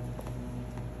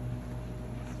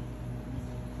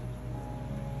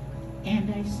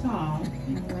 And I saw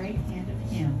in the right hand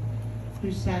of him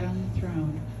who sat on the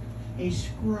throne a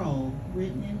scroll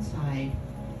written inside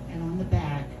and on the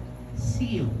back,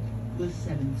 sealed with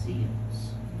 7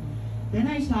 seals. Then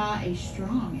I saw a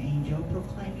strong angel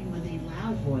proclaiming with a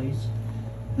loud voice,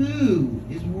 "Who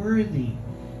is worthy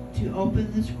to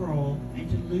open the scroll and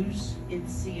to loose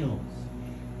its seals?"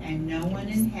 And no one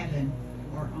in heaven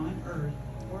or on earth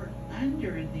or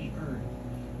under the earth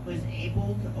was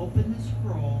able to open the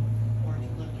scroll or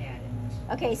to look at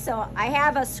it. Okay, so I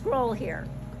have a scroll here.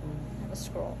 I have a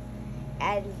scroll.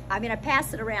 And I'm going to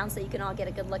pass it around so you can all get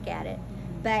a good look at it.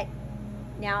 But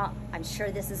now, I'm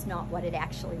sure this is not what it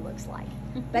actually looks like.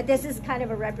 But this is kind of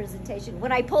a representation.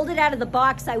 When I pulled it out of the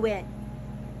box, I went,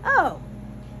 oh,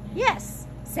 yes,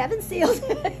 7 seals.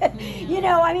 You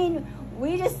know, I mean,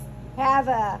 we just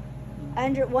have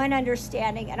one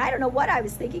understanding. And I don't know what I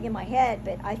was thinking in my head,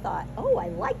 but I thought, oh, I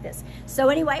like this. So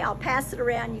anyway, I'll pass it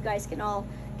around. You guys can all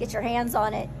get your hands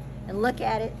on it and look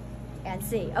at it and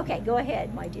see. Okay, go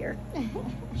ahead, my dear.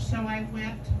 So I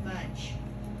wept much,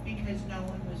 because no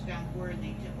one was found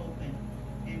worthy to open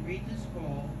and read the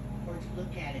scroll or to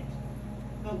look at it.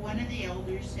 But one of the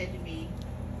elders said to me,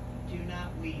 "Do not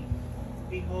weep.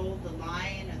 Behold, the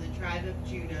Lion of the tribe of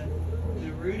Judah,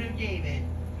 the root of David,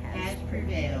 has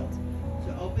prevailed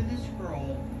to open the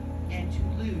scroll and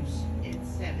to loose its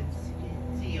 7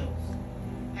 seals."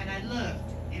 And I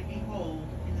looked, and behold,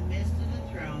 in the midst of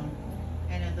the throne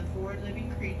and of the 4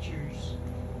 living creatures,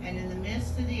 and in the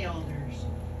midst of the elders,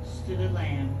 stood a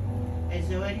lamb, as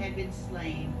though it had been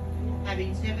slain,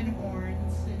 having 7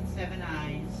 horns and 7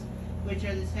 eyes, which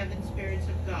are the 7 spirits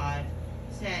of God,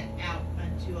 set out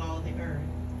unto all the earth.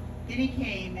 Then he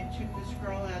came and took the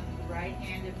scroll out of the right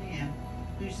hand of him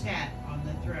who sat on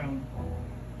the throne.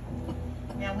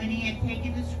 Now when he had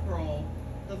taken the scroll,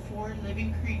 the 4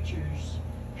 living creatures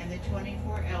and the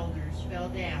 24 elders fell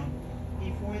down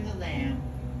before the Lamb,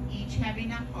 each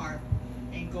having a harp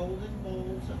and golden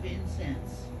bowls of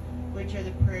incense, which are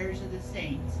the prayers of the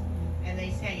saints. And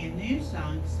they sang a new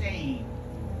song, saying,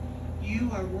 "You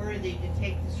are worthy to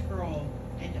take the scroll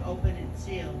and to open its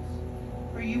seals.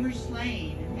 For you were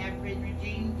slain and have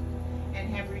redeemed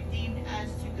us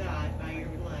to God by your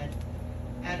blood,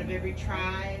 out of every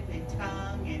tribe and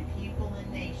tongue and people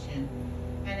and nation,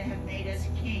 and have made us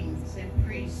kings and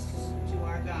priests to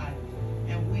our God,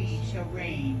 and we shall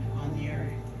reign on the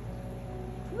earth."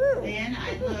 Woo. Then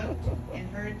I looked and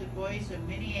heard the voice of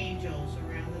many angels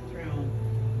around the throne,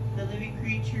 the living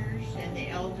creatures and the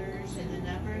elders, and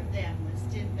the number of them was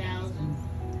 10,000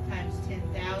 times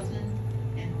 10,000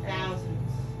 and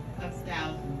thousands of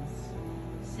thousands,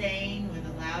 saying with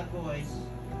a loud voice,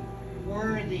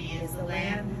 "Worthy is the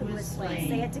Lamb who was slain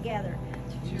Say it together.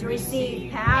 To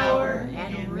receive power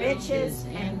and riches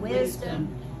and wisdom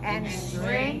and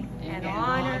strength and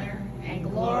honor and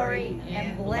glory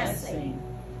and blessing."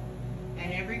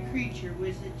 And every creature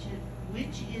which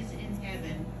is in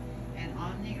heaven and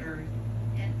on the earth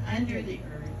and under the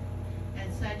earth,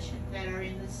 and such that are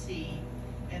in the sea,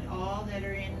 and all that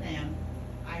are in them,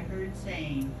 I heard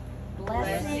saying,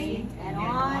 Blessing and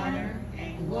honor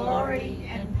and glory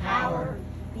and power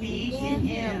be in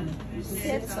him who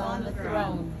sits on the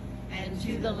throne and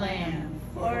to the Lamb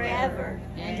forever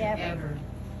and ever.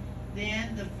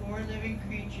 Then the 4 living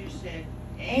creatures said,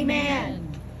 Amen.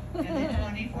 And the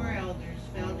 24 elders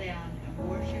fell down and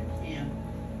worshipped him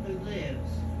who lives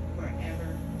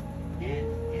forever and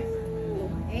ever.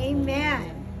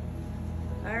 Amen.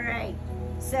 All right.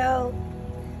 So,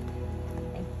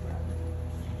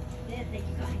 thank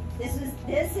you, Connie.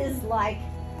 This is like,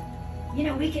 you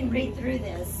know, we can read through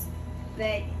this,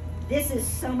 but this is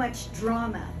so much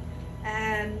drama.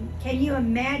 Can you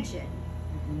imagine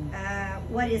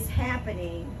what is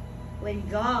happening when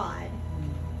God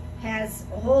has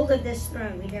a hold of this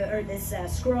throne, or this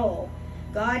scroll?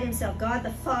 God himself, God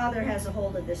the Father, has a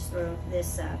hold of this throne,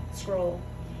 this scroll.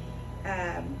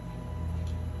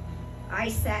 I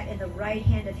sat in the right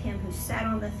hand of him who sat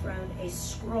on the throne, a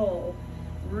scroll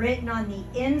written on the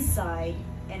inside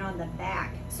and on the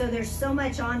back. So there's so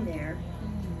much on there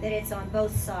that it's on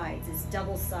both sides. It's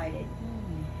double-sided.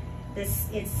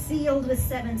 It's sealed with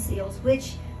 7 seals,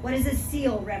 which, what does a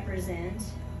seal represent?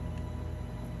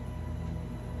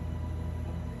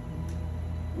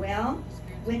 Well,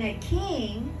 when a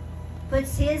king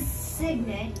puts his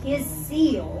signet, his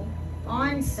seal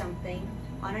on something,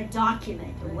 on a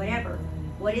document or whatever,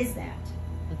 what is that?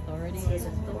 Authority. It's his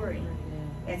authority.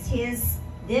 It's his,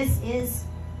 this is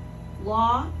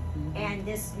law, and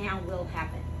this now will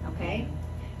happen, okay?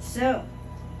 So,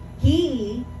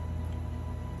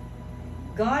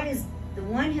 God is the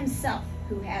one himself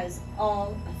who has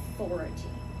all authority,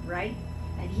 right?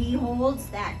 And he holds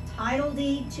that title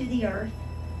deed to the earth.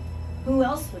 Who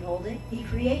else would hold it? He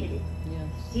created it. Yes.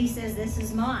 He says, this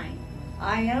is mine.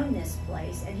 I own this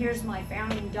place, and here's my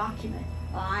founding document.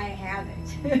 I have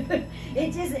it.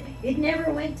 It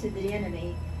never went to the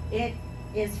enemy. It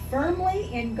is firmly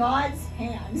in God's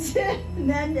hands.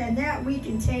 and that we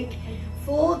can take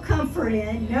full comfort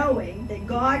in, knowing that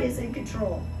God is in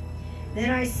control. Then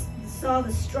I saw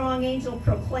the strong angel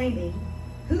proclaiming,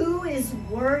 who is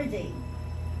worthy?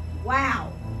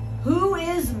 Wow. Who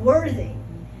is worthy?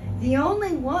 The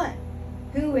only one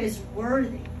who is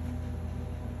worthy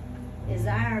is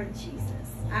our Jesus,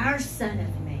 our Son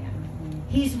of Man.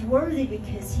 He's worthy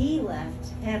because he left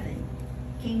heaven,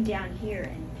 came down here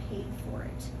and paid for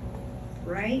it.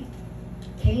 Right?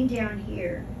 Came down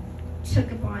here,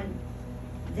 took upon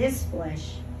this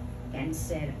flesh, and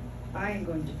said, I am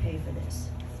going to pay for this.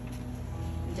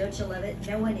 Don't you love it?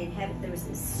 No one in heaven, there was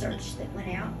this search that went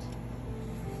out.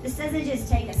 This doesn't just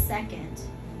take a second.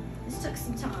 This took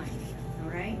some time, all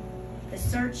right? The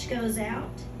search goes out.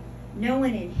 No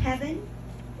one in heaven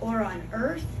or on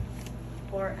earth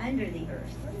or under the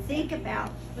earth. Think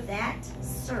about that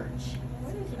search.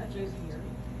 What is that here?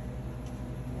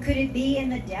 Could it be in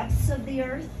the depths of the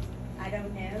earth? I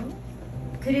don't know.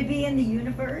 Could it be in the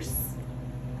universe?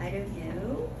 I don't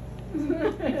know.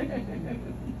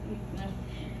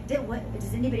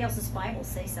 Does anybody else's Bible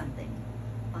say something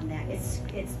on that? It's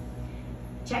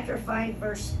chapter 5,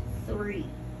 verse 3.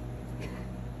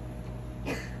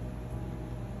 But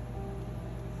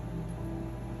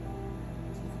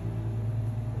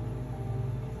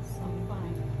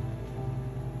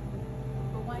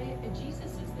why, if Jesus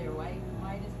is there, why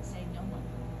does it say no one?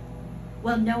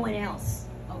 Well, no one else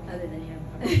Okay. other than him.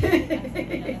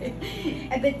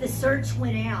 But the search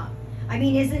went out. I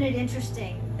mean, isn't it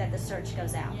interesting that the search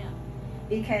goes out? Yeah.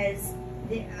 Because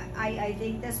I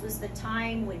think this was the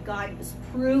time when God was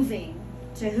proving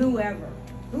to whoever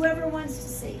wants to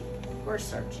see, we're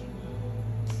searching.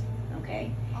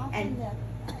 Okay? Often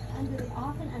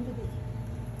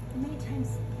many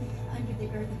times under the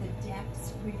earth, the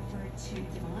depths refer to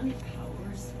demonic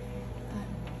powers.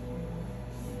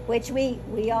 Which we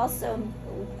also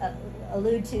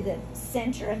allude to the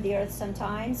center of the earth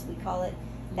sometimes. We call it,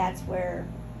 that's where,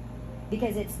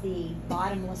 because it's the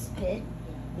bottomless pit.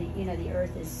 The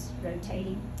earth is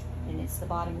rotating, and it's the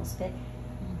bottomless pit.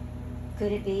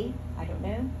 Could it be? I don't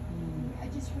know.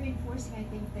 Just reinforcing, I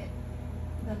think, that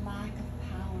the lack of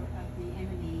power of the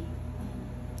enemy.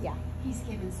 Yeah. He's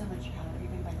given so much power,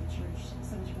 even by the church,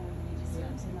 so much more than he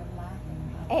deserves, and the lack of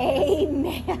power.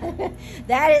 Amen.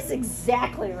 That is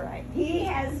exactly right. He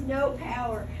has no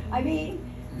power. I mean,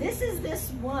 this is this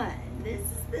one.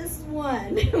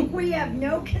 We have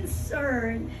no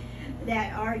concern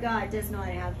that our God does not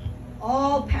have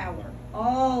all power,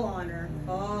 all honor,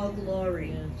 all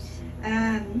glory.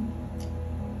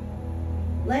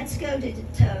 Let's go to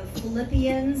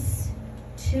Philippians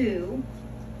 2.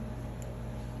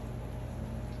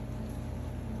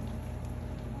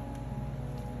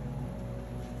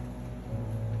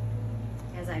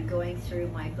 As I'm going through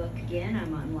my book again,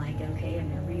 I'm like, okay, I'm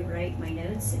going to rewrite my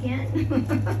notes again.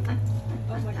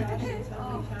 Oh my gosh, it's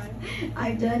how many times?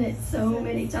 I've done it so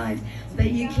many times,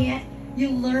 but you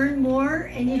learn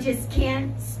more and you just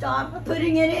can't stop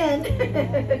putting it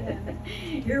in.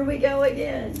 Here we go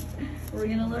again. We're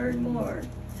going to learn more.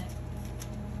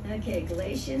 Okay,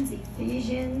 Galatians,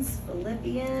 Ephesians,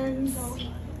 Philippians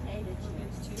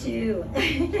 2.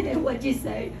 What'd you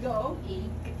say? Go eat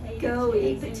potato chips. Go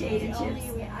eat potato It's the only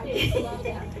chips. way I just love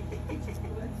that.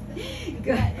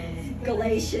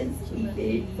 Galatians,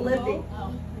 Philippians. Go,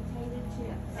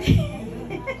 potato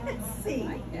chips. See,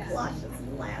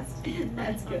 Colossians last.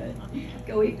 That's good.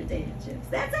 Go eat potato chips.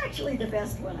 That's actually the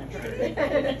best one I've heard.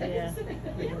 Yeah.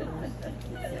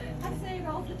 I say it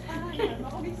all the time. I'm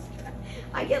always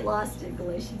I get lost in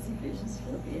Galatians, Ephesians,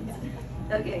 Philippians.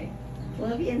 Okay,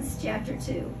 Philippians chapter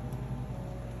 2.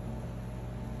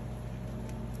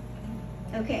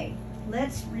 Okay,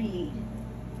 let's read.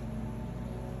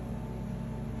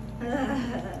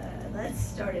 Let's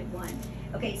start at 1.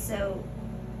 Okay, so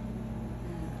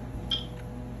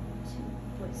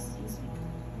excuse me,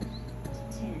 to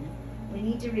 10. We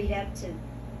need to read up to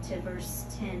verse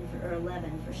 10 or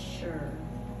 11 for sure.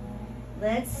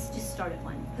 Let's just start at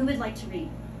 1. Who would like to read?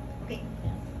 Okay.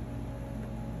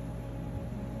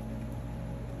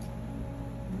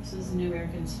 This is the New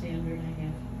American Standard I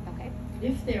have. Okay.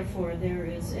 If therefore there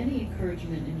is any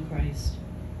encouragement in Christ,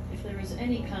 if there is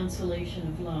any consolation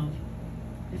of love,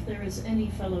 if there is any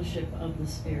fellowship of the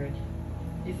Spirit,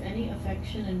 if any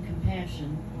affection and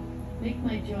compassion, make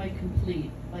my joy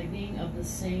complete by being of the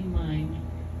same mind,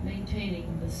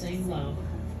 maintaining the same love,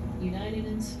 united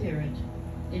in spirit,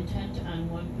 intent on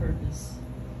one purpose.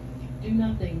 Do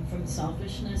nothing from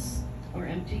selfishness or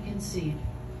empty conceit,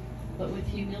 but with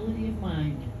humility of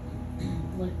mind,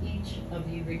 let each of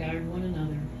you regard one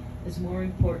another as more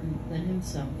important than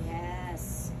himself.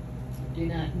 Yes. Do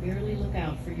not merely look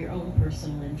out for your own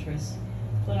personal interests,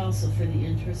 but also for the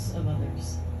interests of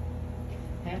others.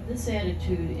 Have this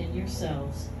attitude in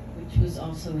yourselves, which was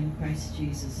also in Christ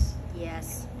Jesus,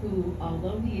 Yes. who,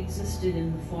 although he existed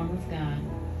in the form of God,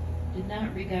 did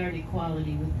not regard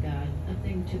equality with God a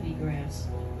thing to be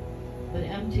grasped, but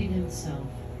emptied himself,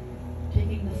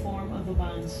 taking the form of a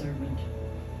bondservant,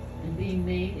 and being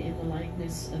made in the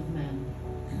likeness of men.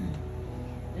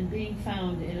 And being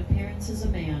found in appearance as a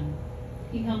man,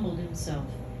 he humbled himself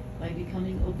by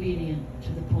becoming obedient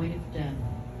to the point of death,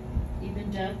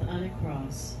 even death on a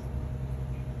cross.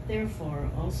 Therefore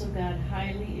also God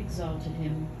highly exalted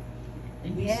him,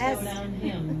 and bestowed on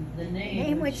him the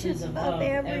name which is above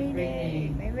every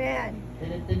name, Amen.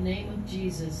 that at the name of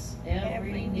Jesus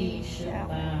every knee should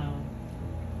bow,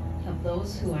 of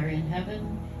those who are in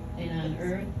heaven and on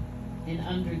earth and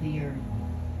under the earth,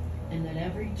 and that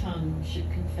every tongue should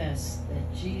confess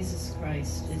that Jesus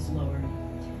Christ is Lord,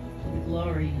 to the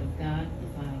glory of God the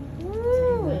Father.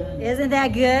 Woo. Amen. Isn't that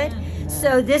good? Amen.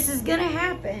 So this is going to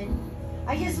happen.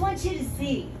 I just want you to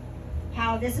see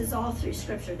how this is all through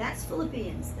Scripture. That's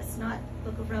Philippians. That's not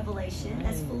Book of Revelation.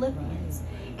 That's Right, Philippians.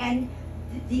 And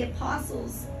the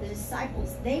apostles, the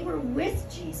disciples, they were with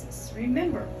Jesus.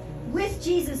 Remember, with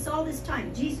Jesus all this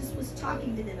time. Jesus was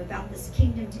talking to them about this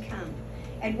kingdom to come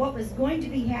and what was going to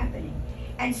be happening.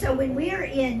 And so when we're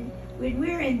in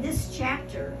this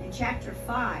chapter, in chapter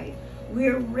 5,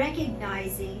 we're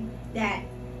recognizing that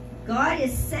God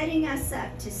is setting us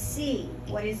up to see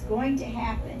what is going to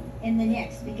happen in the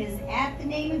next, because at the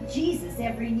name of Jesus,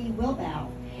 every knee will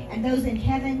bow. And those in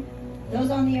heaven,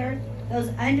 those on the earth, those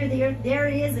under the earth, there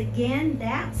it is again,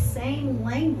 that same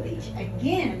language,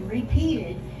 again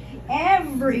repeated.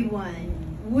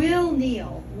 Everyone will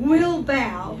kneel, will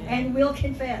bow, and will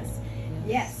confess.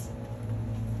 Yes.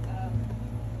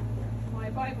 My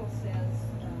Bible says,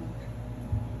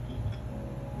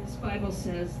 This Bible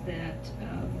says that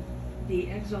the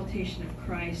exaltation of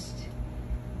Christ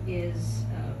is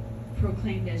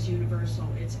proclaimed as universal.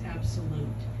 It's absolute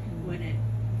when it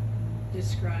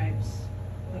describes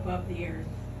above the earth,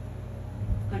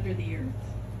 under the earth,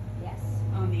 yes,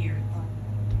 on the earth.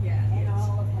 Yeah, and it's,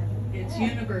 all of heaven. it's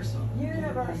universal.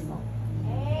 Universal.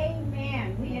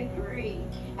 Amen. We agree.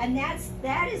 And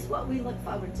that is what we look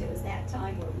forward to, is that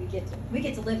time where we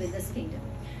get to live in this kingdom.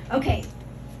 Okay,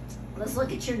 let's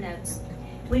look at your notes.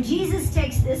 When Jesus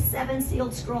takes this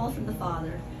 7-sealed scroll from the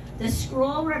Father, the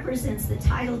scroll represents the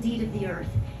title deed of the earth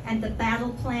and the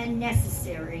battle plan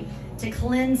necessary to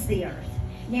cleanse the earth.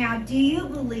 Now, do you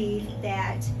believe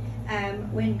that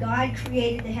when God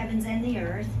created the heavens and the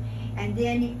earth, and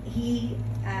then he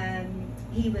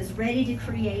was ready to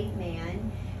create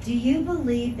man, do you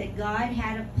believe that God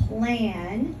had a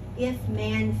plan if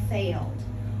man failed?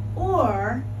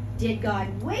 Or did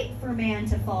God wait for man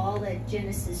to fall at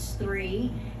Genesis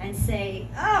 3 and say,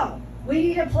 oh, we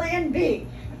need a plan B?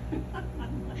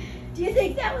 Do you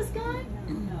think that was God?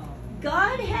 No.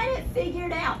 God had it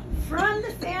figured out from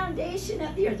the foundation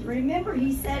of the earth. Remember,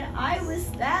 he said,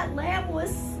 that lamb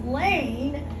was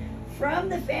slain from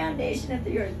the foundation of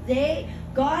the earth.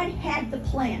 God had the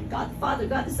plan. God the Father,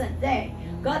 God the Son,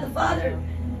 God the Father,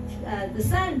 the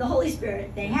Son, the Holy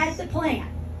Spirit, they had the plan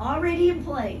already in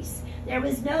place. There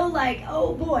was no like,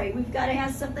 oh boy, we've got to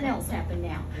have something else happen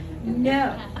now.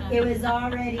 No, it was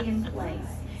already in place.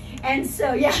 And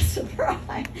so, yeah,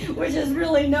 surprise, which is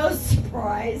really no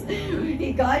surprise.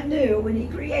 God knew when he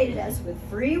created us with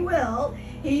free will,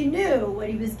 he knew what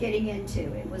he was getting into.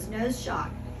 It was no shock.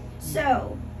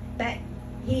 So, but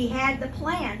he had the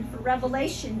plan for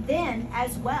Revelation then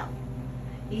as well.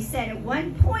 He said at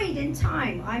one point in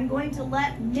time, I'm going to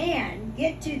let man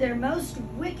get to their most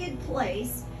wicked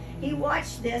place. He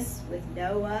watched this with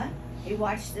Noah. He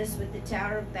watched this with the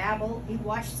Tower of Babel. He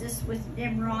watched this with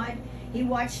Nimrod. He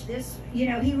watched this,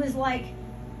 he was like,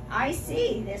 I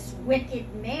see this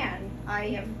wicked man I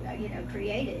have,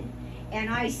 created. And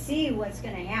I see what's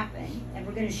going to happen. And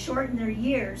we're going to shorten their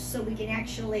years so we can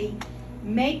actually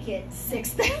make it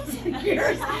 6,000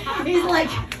 years. He's like,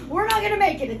 we're not going to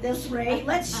make it at this rate.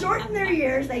 Let's shorten their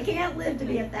years. They can't live to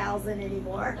be 1,000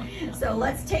 anymore. So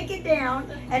let's take it down.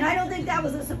 And I don't think that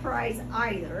was a surprise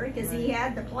either, because he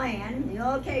had the plan.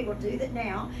 Okay, we'll do that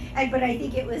now. But I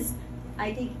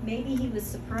think maybe he was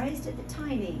surprised at the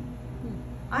timing.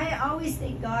 I always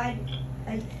think God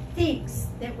thinks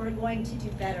that we're going to do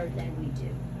better than we do.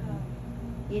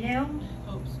 You know?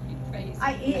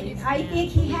 I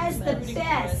think he has the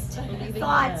best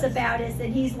thoughts about us,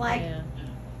 and he's like,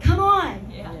 come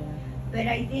on. Yeah. But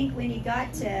I think when he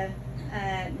got to,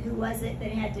 who was it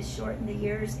that had to shorten the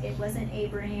years? It wasn't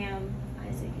Abraham,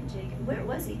 Isaac, and Jacob. Where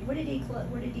was he? Where did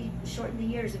he shorten the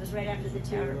years? It was right after the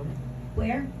tower. Balaam.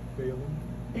 Where?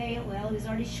 Balaam. Well, it was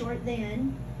already short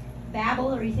then.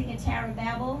 Babel, are you thinking Tower of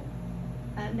Babel?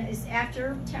 No, it's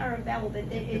after Tower of Babel, but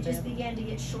it just began to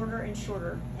get shorter and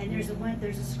shorter. And there's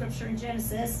a scripture in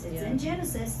Genesis. It's in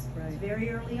Genesis. Right. It's very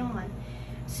early on.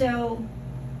 So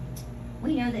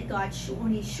we know that God,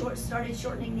 when he started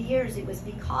shortening the years, it was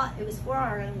for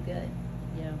our own good.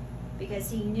 Yeah. Because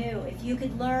he knew if you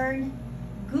could learn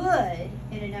good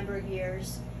in a number of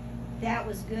years, that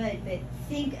was good. But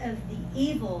think of the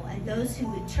evil and those who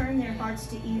would turn their hearts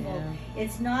to evil. Yeah.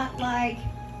 It's not like,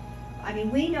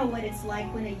 we know what it's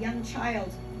like when a young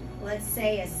child, let's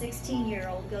say a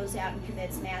 16-year-old, goes out and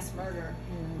commits mass murder.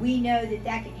 Mm-hmm. We know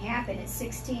that can happen at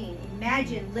 16.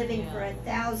 Imagine living for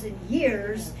 1,000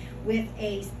 years with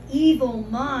a evil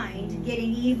mind,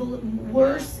 getting evil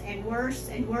worse and worse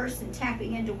and worse, and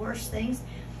tapping into worse things.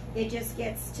 It just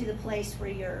gets to the place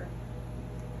where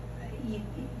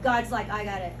God's like, I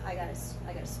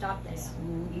gotta stop this.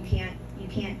 You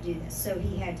can't do this. So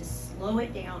he had to slow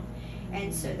it down,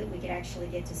 and so that we could actually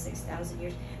get to 6,000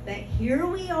 years. But here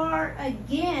we are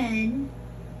again,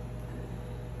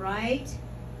 right?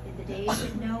 In the days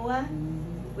of Noah,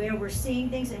 where we're seeing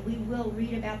things, and we will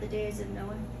read about the days of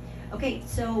Noah. Okay,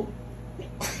 so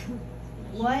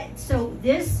so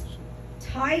this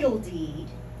title deed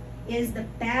is the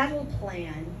battle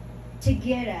plan to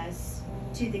get us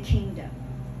to the kingdom.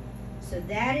 So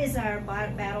that is our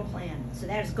battle plan. So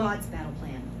that is God's battle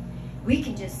plan. We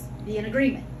can just be in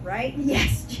agreement, right?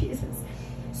 Yes, Jesus.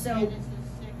 So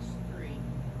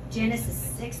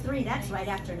Genesis 6:3, that's right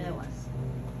after Noah,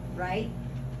 right?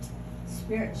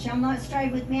 Spirit shall not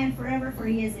strive with man forever, for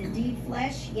he is indeed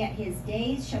flesh, yet his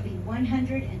days shall be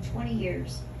 120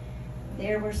 years.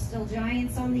 There were still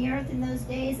giants on the earth in those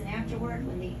days, and afterward,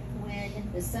 when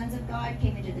the sons of God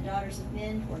came into the daughters of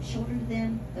men, bore children to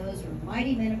them, those were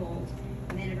mighty men of old,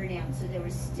 men of renown. So there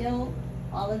was still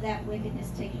all of that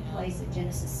wickedness taking place at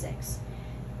Genesis 6.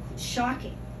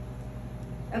 Shocking.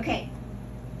 Okay,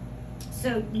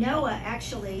 so Noah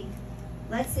actually,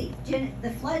 let's see,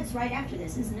 the flood's right after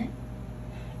this, isn't it?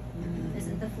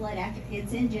 Isn't the flood after?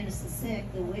 It's in Genesis 6,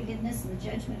 the wickedness and the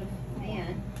judgment of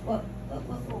man. Whoa.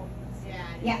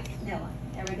 Yeah, Noah.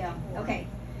 There we go. Okay.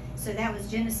 So that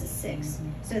was Genesis 6.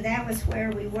 So that was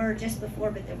where we were just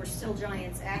before, but there were still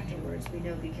giants afterwards. We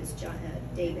know because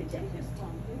David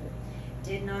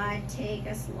did not take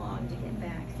us long to get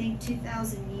back. Think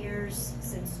 2,000 years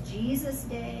since Jesus'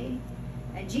 day.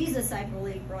 And Jesus, I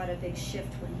believe, brought a big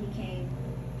shift when he came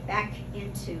back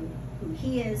into who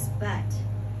he is, but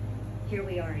here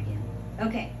we are again.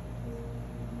 Okay.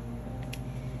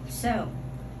 So,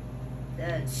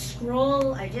 the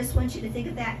scroll, I just want you to think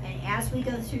of that, and as we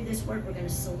go through this work, we're going to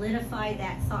solidify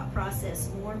that thought process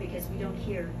more, because we don't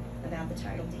hear about the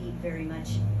title deed very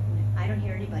much. I don't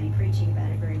hear anybody preaching about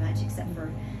it very much, except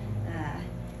for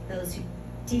those who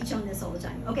teach on this all the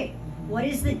time. Okay, what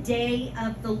is the day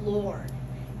of the Lord?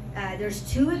 There's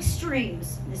two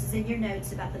extremes. This is in your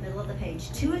notes about the middle of the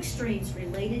page. Two extremes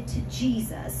related to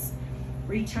Jesus'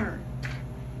 return.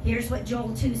 Here's what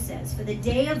Joel 2 says. For the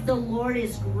day of the Lord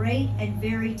is great and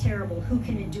very terrible. Who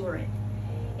can endure it?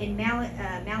 In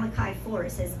Malachi 4,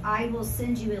 it says, I will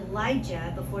send you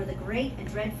Elijah before the great and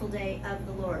dreadful day of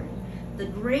the Lord. The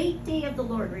great day of the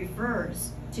Lord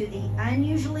refers to the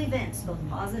unusual events, both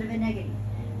positive and negative,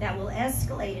 that will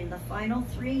escalate in the final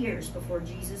 3 years before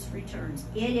Jesus returns.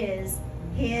 It is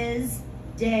his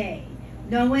day.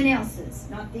 No one else's.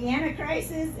 Not the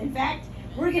Antichrist's. In fact,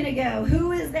 we're going to go,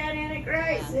 who is that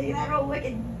Antichrist? See, that old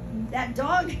wicked, that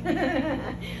dog?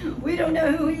 We don't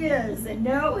know who he is. And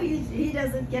no, he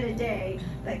doesn't get a day,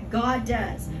 but God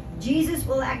does. Jesus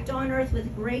will act on earth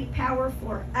with great power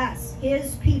for us,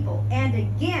 his people, and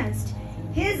against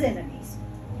his enemies.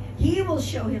 He will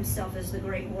show himself as the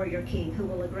great warrior king who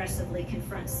will aggressively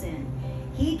confront sin.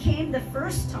 He came the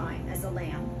first time as a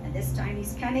lamb, and this time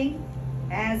he's coming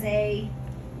as a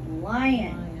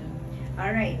lion.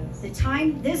 All right,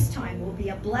 this time will be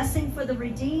a blessing for the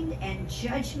redeemed and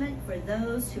judgment for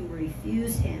those who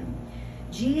refuse him.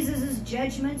 Jesus'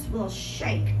 judgments will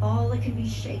shake all that can be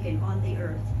shaken on the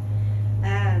earth.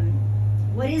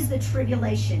 What is the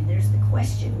tribulation? There's the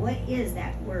question. What is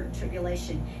that word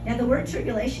tribulation? Now, the word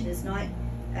tribulation is not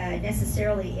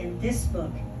necessarily in this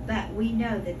book, but we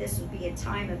know that this would be a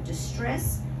time of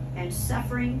distress and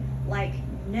suffering like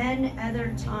none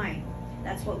other time.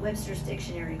 That's what Webster's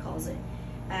Dictionary calls it.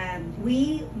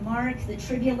 We mark the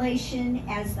tribulation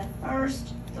as the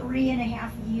first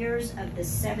 3.5 years of the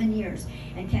 7 years.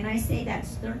 And can I say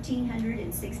that's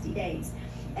 1,360 days?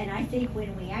 And I think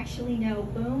when we actually know,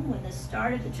 boom, when the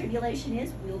start of the tribulation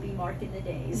is, we'll be marking the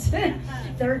days.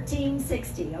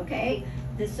 1360, okay?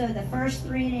 So the first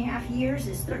 3.5 years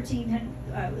is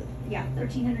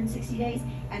 1,360 days,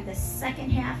 and the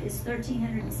second half is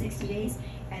 1,360 days,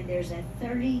 and there's a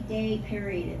 30-day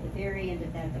period at the very end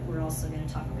of that we're also going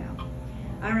to talk about.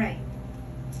 All right.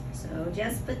 So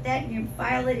just put that in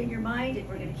file it in your mind, and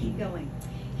we're going to keep going.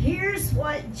 Here's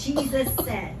what Jesus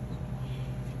said.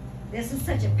 This is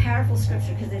such a powerful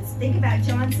scripture because it's, think about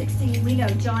John 16. We know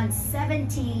John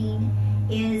 17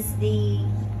 is the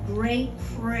great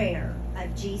prayer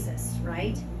of Jesus,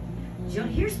 right?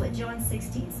 Here's what John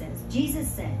 16 says. Jesus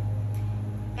said,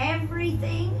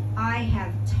 "Everything I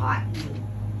have taught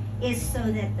you is so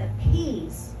that the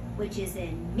peace which is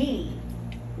in me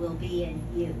will be in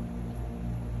you."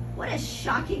 What a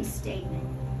shocking statement.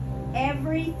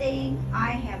 Everything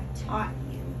I have taught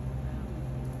you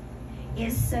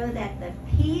is so that the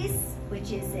peace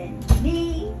which is in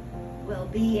me will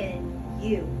be in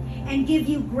you, and give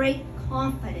you great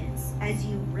confidence as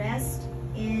you rest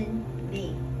in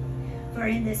me. For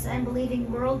in this unbelieving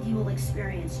world you will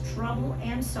experience trouble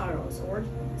and sorrows, or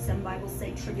some Bibles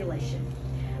say tribulation.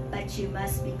 But you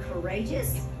must be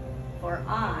courageous, for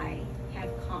I have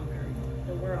conquered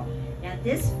the world. Now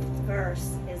this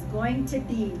verse is going to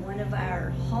be one of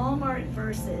our hallmark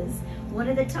verses. One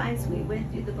of the times we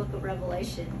went through the book of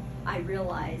Revelation, I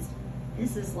realized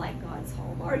this is like God's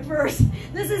hallmark verse.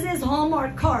 This is his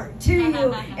hallmark card to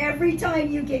you. Every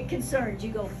time you get concerned,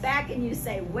 you go back and you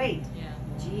say, wait,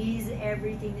 Jesus,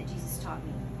 everything that Jesus taught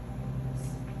me.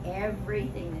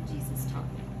 Everything that Jesus taught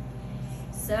me.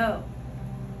 So,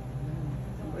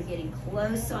 we're getting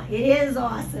close on, it is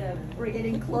awesome. We're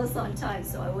getting close on time,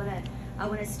 so I want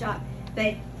to stop.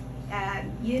 But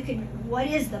you can, what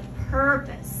is the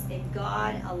purpose in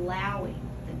God allowing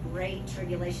the great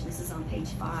tribulation? This is on page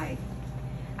 5.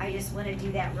 I just want to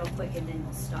do that real quick and then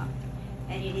we'll stop.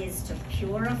 And it is to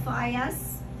purify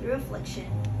us through affliction,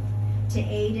 to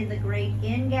aid in the great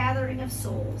ingathering of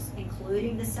souls,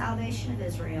 including the salvation of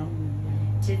Israel,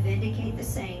 to vindicate the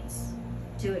saints,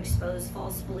 to expose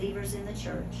false believers in the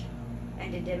church,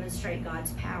 and to demonstrate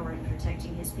God's power in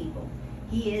protecting his people.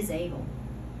 He is able.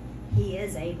 He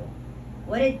is able.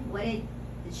 What did the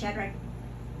Shadrach,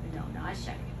 no, not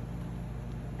Shadrach,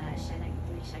 Shadrach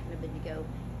and Abednego,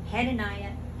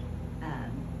 Hananiah,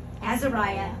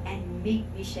 Azariah, and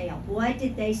Mishael, what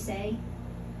did they say?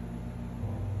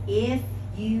 If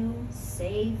you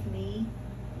save me,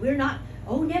 we're not,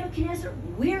 oh Nebuchadnezzar,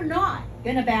 we're not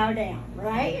going to bow down,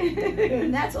 right?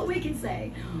 And that's what we can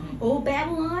say. Oh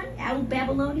Babylon, our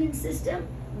Babylonian system,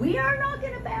 we are not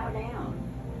going to bow down.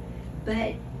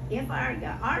 But if our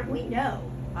God, we know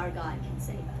our God can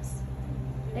save us.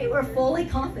 They were fully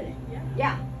confident.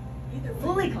 Yeah,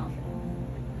 fully confident.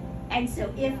 And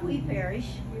so if we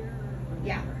perish,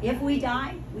 yeah, if we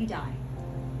die, we die.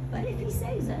 But if he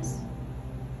saves us,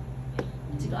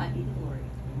 to God be the glory.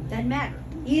 Doesn't matter.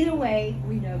 Either way,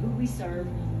 we know who we serve.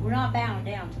 We're not bound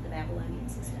down to the Babylonian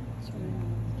system.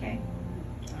 Okay?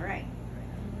 All right.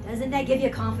 Doesn't that give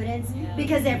you confidence? Yeah.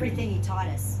 Because everything he taught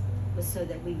us was so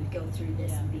that we would go through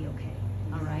this and be okay.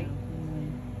 All right?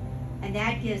 And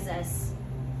that gives us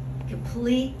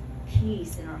complete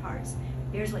peace in our hearts.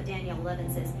 Here's what Daniel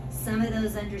 11 says. Some of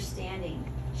those understanding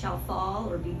shall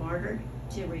fall or be martyred,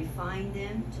 to refine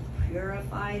them, to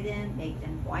purify them, make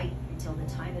them white until the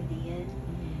time of the end.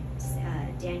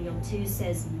 Daniel 2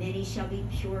 says, many shall be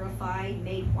purified,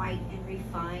 made white and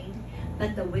refined,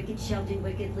 but the wicked shall do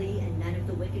wickedly, and none of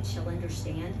the wicked shall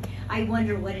understand. I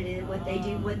wonder what it is, what they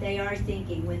do, what they are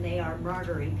thinking when they are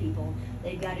martyring people.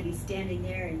 They've got to be standing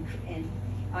there, and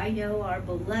I know our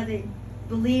beloved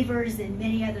believers in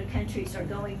many other countries are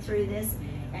going through this,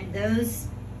 and those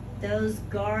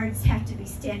guards have to be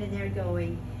standing there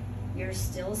going, you're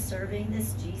still serving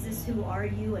this Jesus? Who are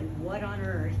you, and what on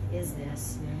earth is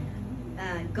this?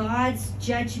 God's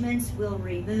judgments will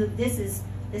remove. This is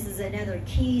another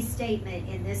key statement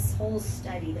in this whole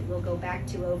study that we'll go back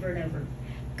to over and over.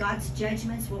 God's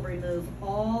judgments will remove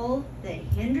all that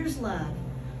hinders love.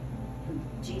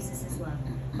 Jesus is love.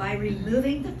 By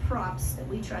removing the props that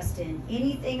we trust in.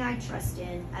 Anything I trust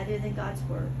in other than God's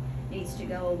word needs to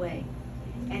go away.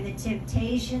 And the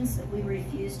temptations that we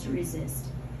refuse to resist.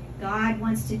 God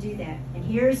wants to do that. And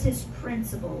here's his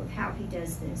principle of how he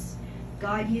does this.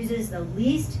 God uses the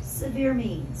least severe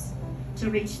means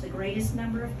to reach the greatest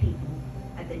number of people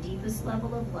at the deepest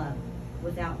level of love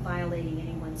without violating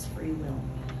anyone's free will.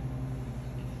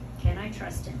 Can I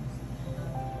trust him?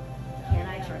 Can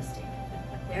I trust him?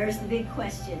 There's the big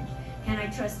question. Can I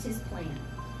trust his plan?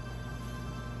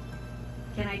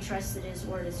 Can I trust that his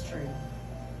word is true?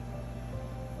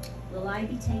 Will I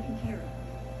be taken care of?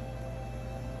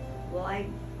 Will I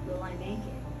make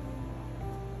it?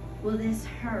 Will this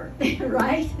hurt?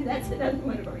 Right? That's another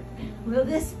one of ours. Will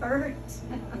this hurt?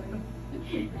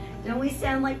 Don't we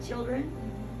sound like children?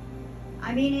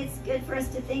 I mean, it's good for us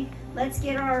to think, let's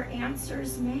get our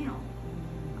answers now.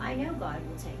 I know God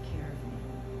will take care of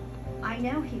me. I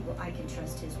know I can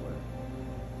trust his word.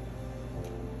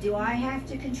 Do I have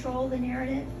to control the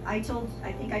narrative? I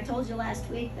think I told you last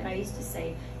week that I used to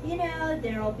say,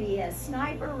 there'll be a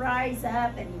sniper rise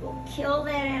up and he will kill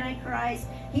that Antichrist.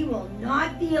 He will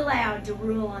not be allowed to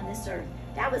rule on this earth.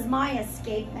 That was my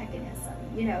escape mechanism,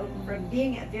 from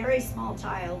being a very small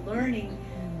child, learning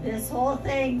this whole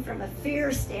thing from a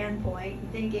fear standpoint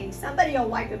and thinking somebody will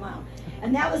wipe him out.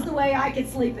 And that was the way I could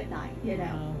sleep at night,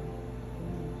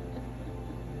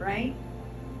 Right?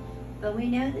 But we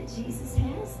know that Jesus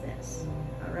has this,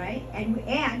 all right? And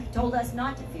he told us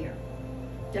not to fear.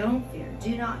 Don't fear.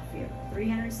 Do not fear.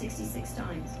 366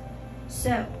 times.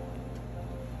 So,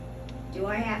 do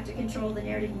I have to control the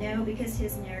narrative? No, because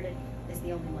his narrative is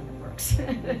the only one that works.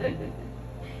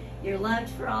 You're loved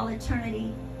for all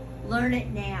eternity. Learn it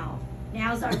now.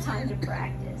 Now's our time to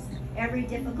practice. Every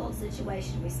difficult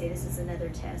situation, we say this is another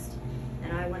test,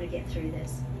 and I want to get through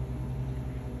this.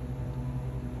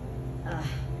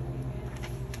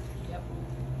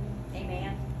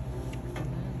 Amen.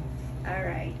 All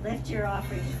right, lift your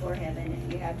offering before heaven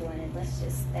if you have one, and let's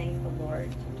just thank the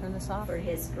Lord. Turn this off For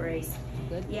his grace.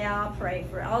 Good. Yeah,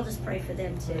 I'll just pray for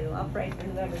them too. I'll pray for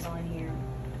whoever's on here.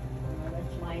 I'll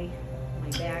lift my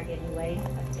bag anyway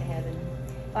up to heaven.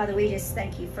 Father, we just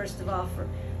thank you first of all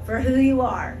for who you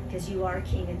are, because you are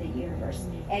King of the universe,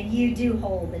 and you do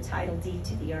hold the title deed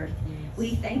to the earth.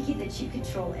 We thank you that you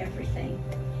control everything,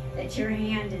 that your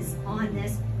hand is on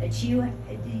this, that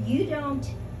you don't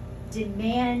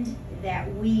demand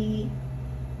that we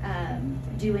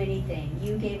do anything.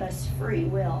 You gave us free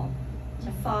will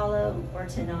to follow or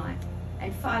to not.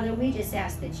 And Father, we just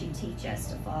ask that you teach us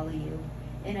to follow you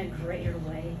in a greater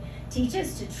way. Teach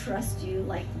us to trust you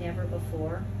like never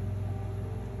before.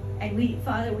 And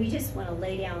Father, we just want to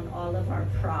lay down all of our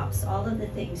props, all of the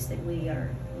things that we are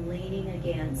leaning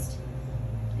against.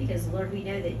 Because, Lord, we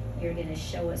know that you're going to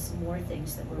show us more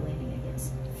things that we're leaning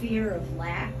against. Fear of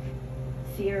lack,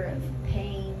 fear of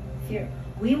pain, fear.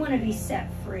 We want to be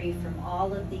set free from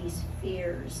all of these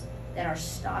fears that are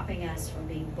stopping us from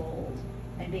being bold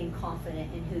and being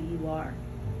confident in who you are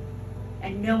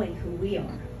and knowing who we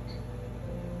are.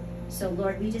 So,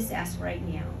 Lord, we just ask right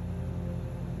now,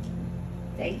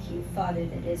 thank you, Father,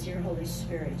 that as your Holy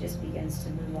Spirit just begins to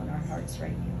move on our hearts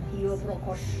right now.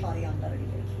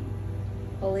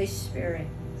 Holy Spirit,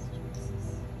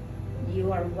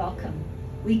 you are welcome.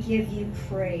 We give you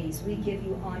praise. We give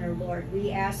you honor, Lord. We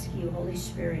ask you, Holy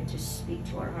Spirit, to speak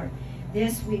to our heart.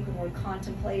 This week when we're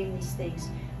contemplating these things,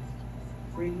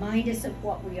 remind us of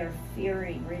what we are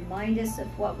fearing. Remind us of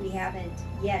what we haven't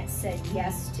yet said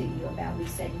yes to you about. We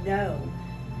said no.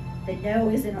 The no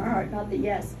is in our heart, not the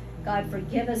yes. God,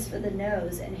 forgive us for the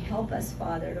no's and help us,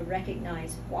 Father, to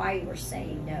recognize why we're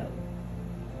saying no,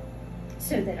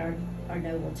 so that our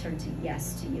no will turn to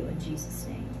yes to you in Jesus'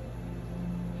 name.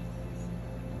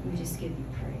 We just give you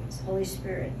praise. Holy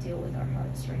Spirit, deal with our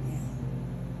hearts right now.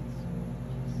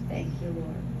 Thank you,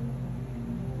 Lord.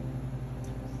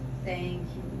 Thank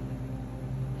you.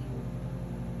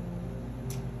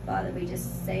 Father, we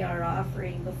just say our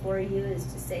offering before you is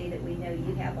to say that we know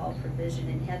you have all provision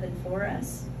in heaven for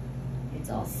us. It's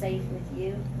all safe with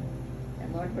you.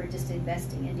 And Lord, we're just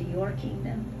investing into your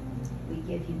kingdom. We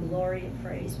give you glory and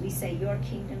praise. We say your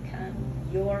kingdom come,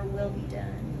 your will be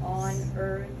done on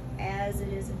earth as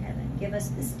it is in heaven. Give us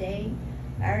this day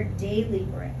our daily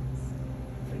bread.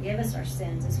 Forgive us our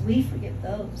sins as we forgive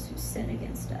those who sin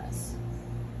against us.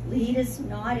 Lead us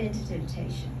not into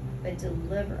temptation, but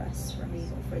deliver us from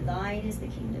evil. For thine is the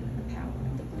kingdom and the power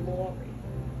and the glory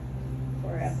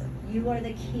forever. You are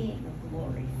the King of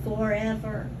glory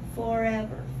forever,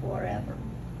 forever, forever.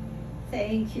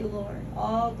 Thank you, Lord.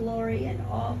 All glory and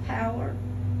all power,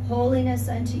 holiness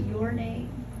unto your name.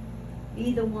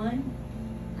 Be the one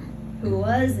who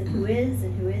was and who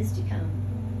is to come.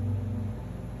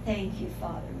 Thank you,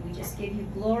 Father. We just give you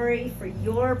glory for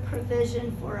your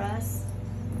provision for us.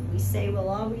 We say we'll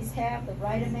always have the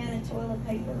right amount of toilet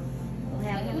paper. We'll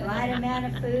have the right amount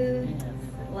of food.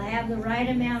 We'll have the right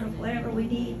amount of whatever we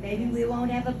need. Maybe we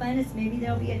won't have abundance. Maybe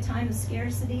there'll be a time of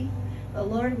scarcity. But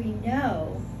Lord, we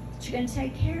know that you're going to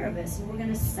take care of us, and we're going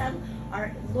to settle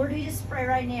our. Lord, we just pray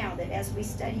right now that as we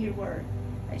study your word,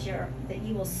 that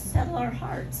you will settle our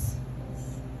hearts.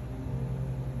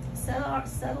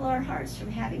 Settle our hearts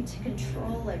from having to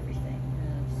control everything.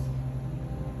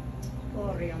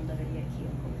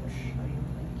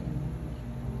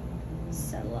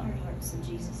 Settle our hearts in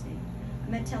Jesus' name.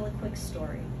 I'm going to tell a quick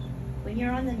story. When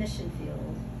you're on the mission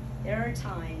field, there are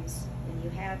times when you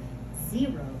have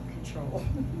zero control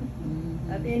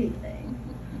of anything.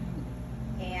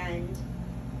 And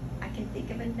I can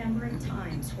think of a number of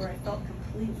times where I felt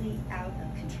completely out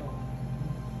of control.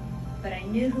 But I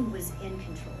knew who was in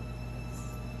control.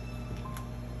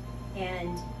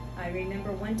 And I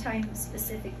remember one time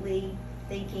specifically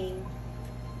thinking,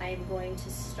 I am going to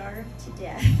starve to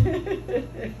death.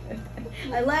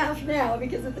 I laugh now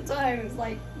because at the time it was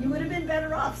like, you would have been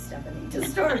better off, Stephanie, to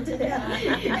starve to death.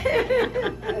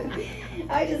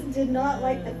 I just did not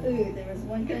like the food. There was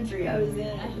one country I was in,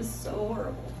 it was so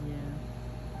horrible.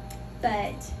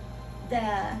 But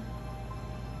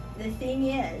the thing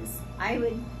is, I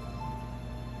would,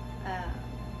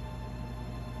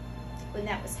 when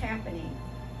that was happening,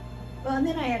 well, and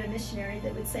then I had a missionary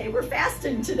that would say, we're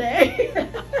fasting today.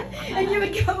 And you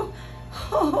would go,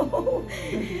 oh.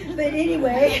 But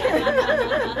anyway,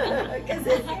 because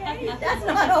that's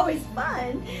not always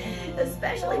fun,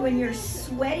 especially when you're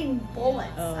sweating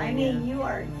bullets. I mean, you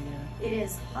are, it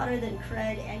is hotter than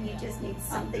crud, and you just need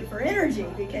something for energy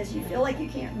because you feel like you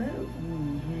can't move.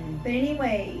 But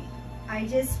anyway, I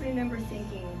just remember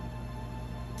thinking,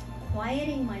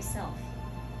 quieting myself.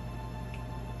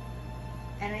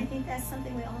 And I think that's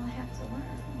something we all have to learn.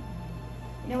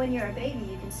 You know, when you're a baby,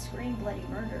 you can scream bloody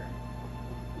murder.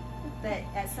 But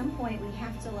at some point, we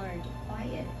have to learn to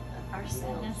quiet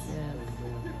ourselves.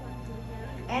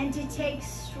 And to take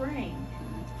strength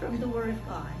from the Word of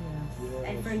God.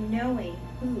 And from knowing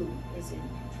who is in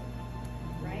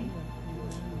control. Right?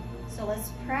 So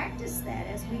let's practice that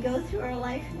as we go through our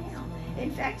life now.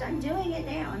 In fact, I'm doing it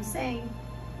now. I'm saying,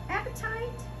 appetite,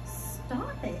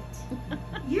 stop it.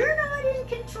 You're not in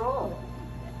control.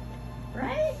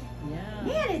 Right? Yeah.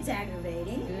 Man, it's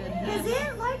aggravating. Because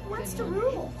it wants to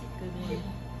rule.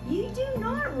 You do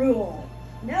not rule.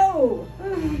 No.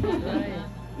 Right.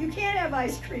 You can't have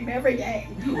ice cream every day.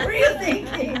 What are you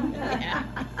thinking?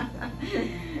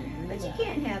 But you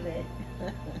can't have it.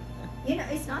 You know,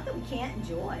 it's not that we can't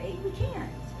enjoy. We can't.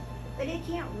 But it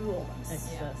can't rule us.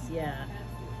 Excess, yeah.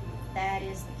 That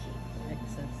is the key.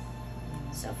 Excess.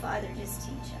 So, Father, just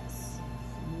teach us.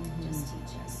 Just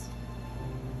teach us.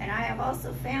 And I have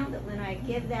also found that when I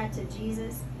give that to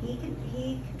Jesus, He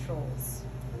controls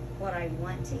what I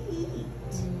want to eat.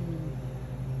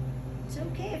 It's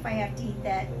okay if I have to eat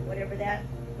that, whatever that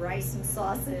rice and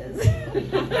sauce is.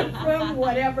 From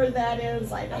whatever that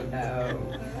is, I don't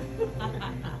know.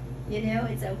 You know,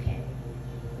 it's okay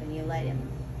when you let Him.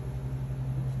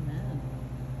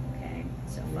 Okay?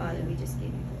 So, Father, we just give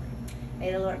you glory.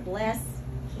 May the Lord bless,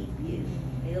 keep you.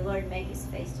 May the Lord make His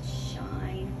face to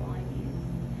shine upon you.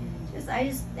 I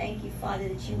just thank you, Father,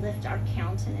 that you lift our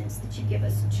countenance, that you give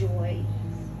us joy,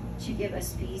 that you give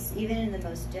us peace, even in the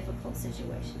most difficult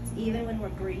situations, even when we're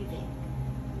grieving,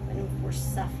 when we're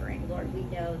suffering. Lord, we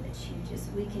know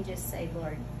that we can just say,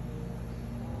 Lord,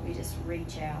 we just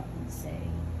reach out and say,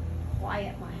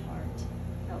 quiet my heart.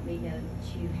 Help me know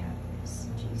that you have this.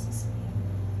 In Jesus' name.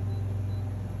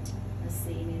 Let's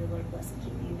see. May the Lord bless and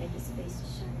keep you. Make His face to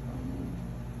shine upon you.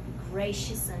 Be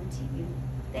gracious unto you.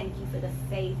 Thank you for the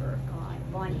favor of God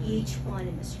upon each one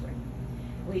in this room.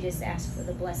 We just ask for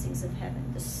the blessings of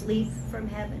heaven, the sleep from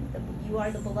heaven. You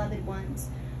are the beloved ones.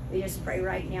 We just pray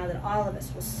right now that all of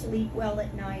us will sleep well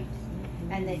at night,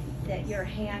 and that your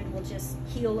hand will just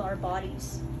heal our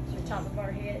bodies, the top of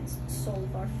our heads, the sole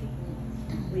of our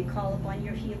feet. We call upon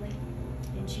your healing.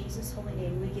 In Jesus' holy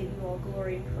name, we give you all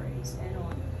glory and praise and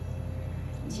honor.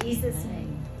 In Jesus'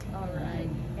 name. All right.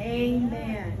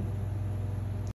 Amen.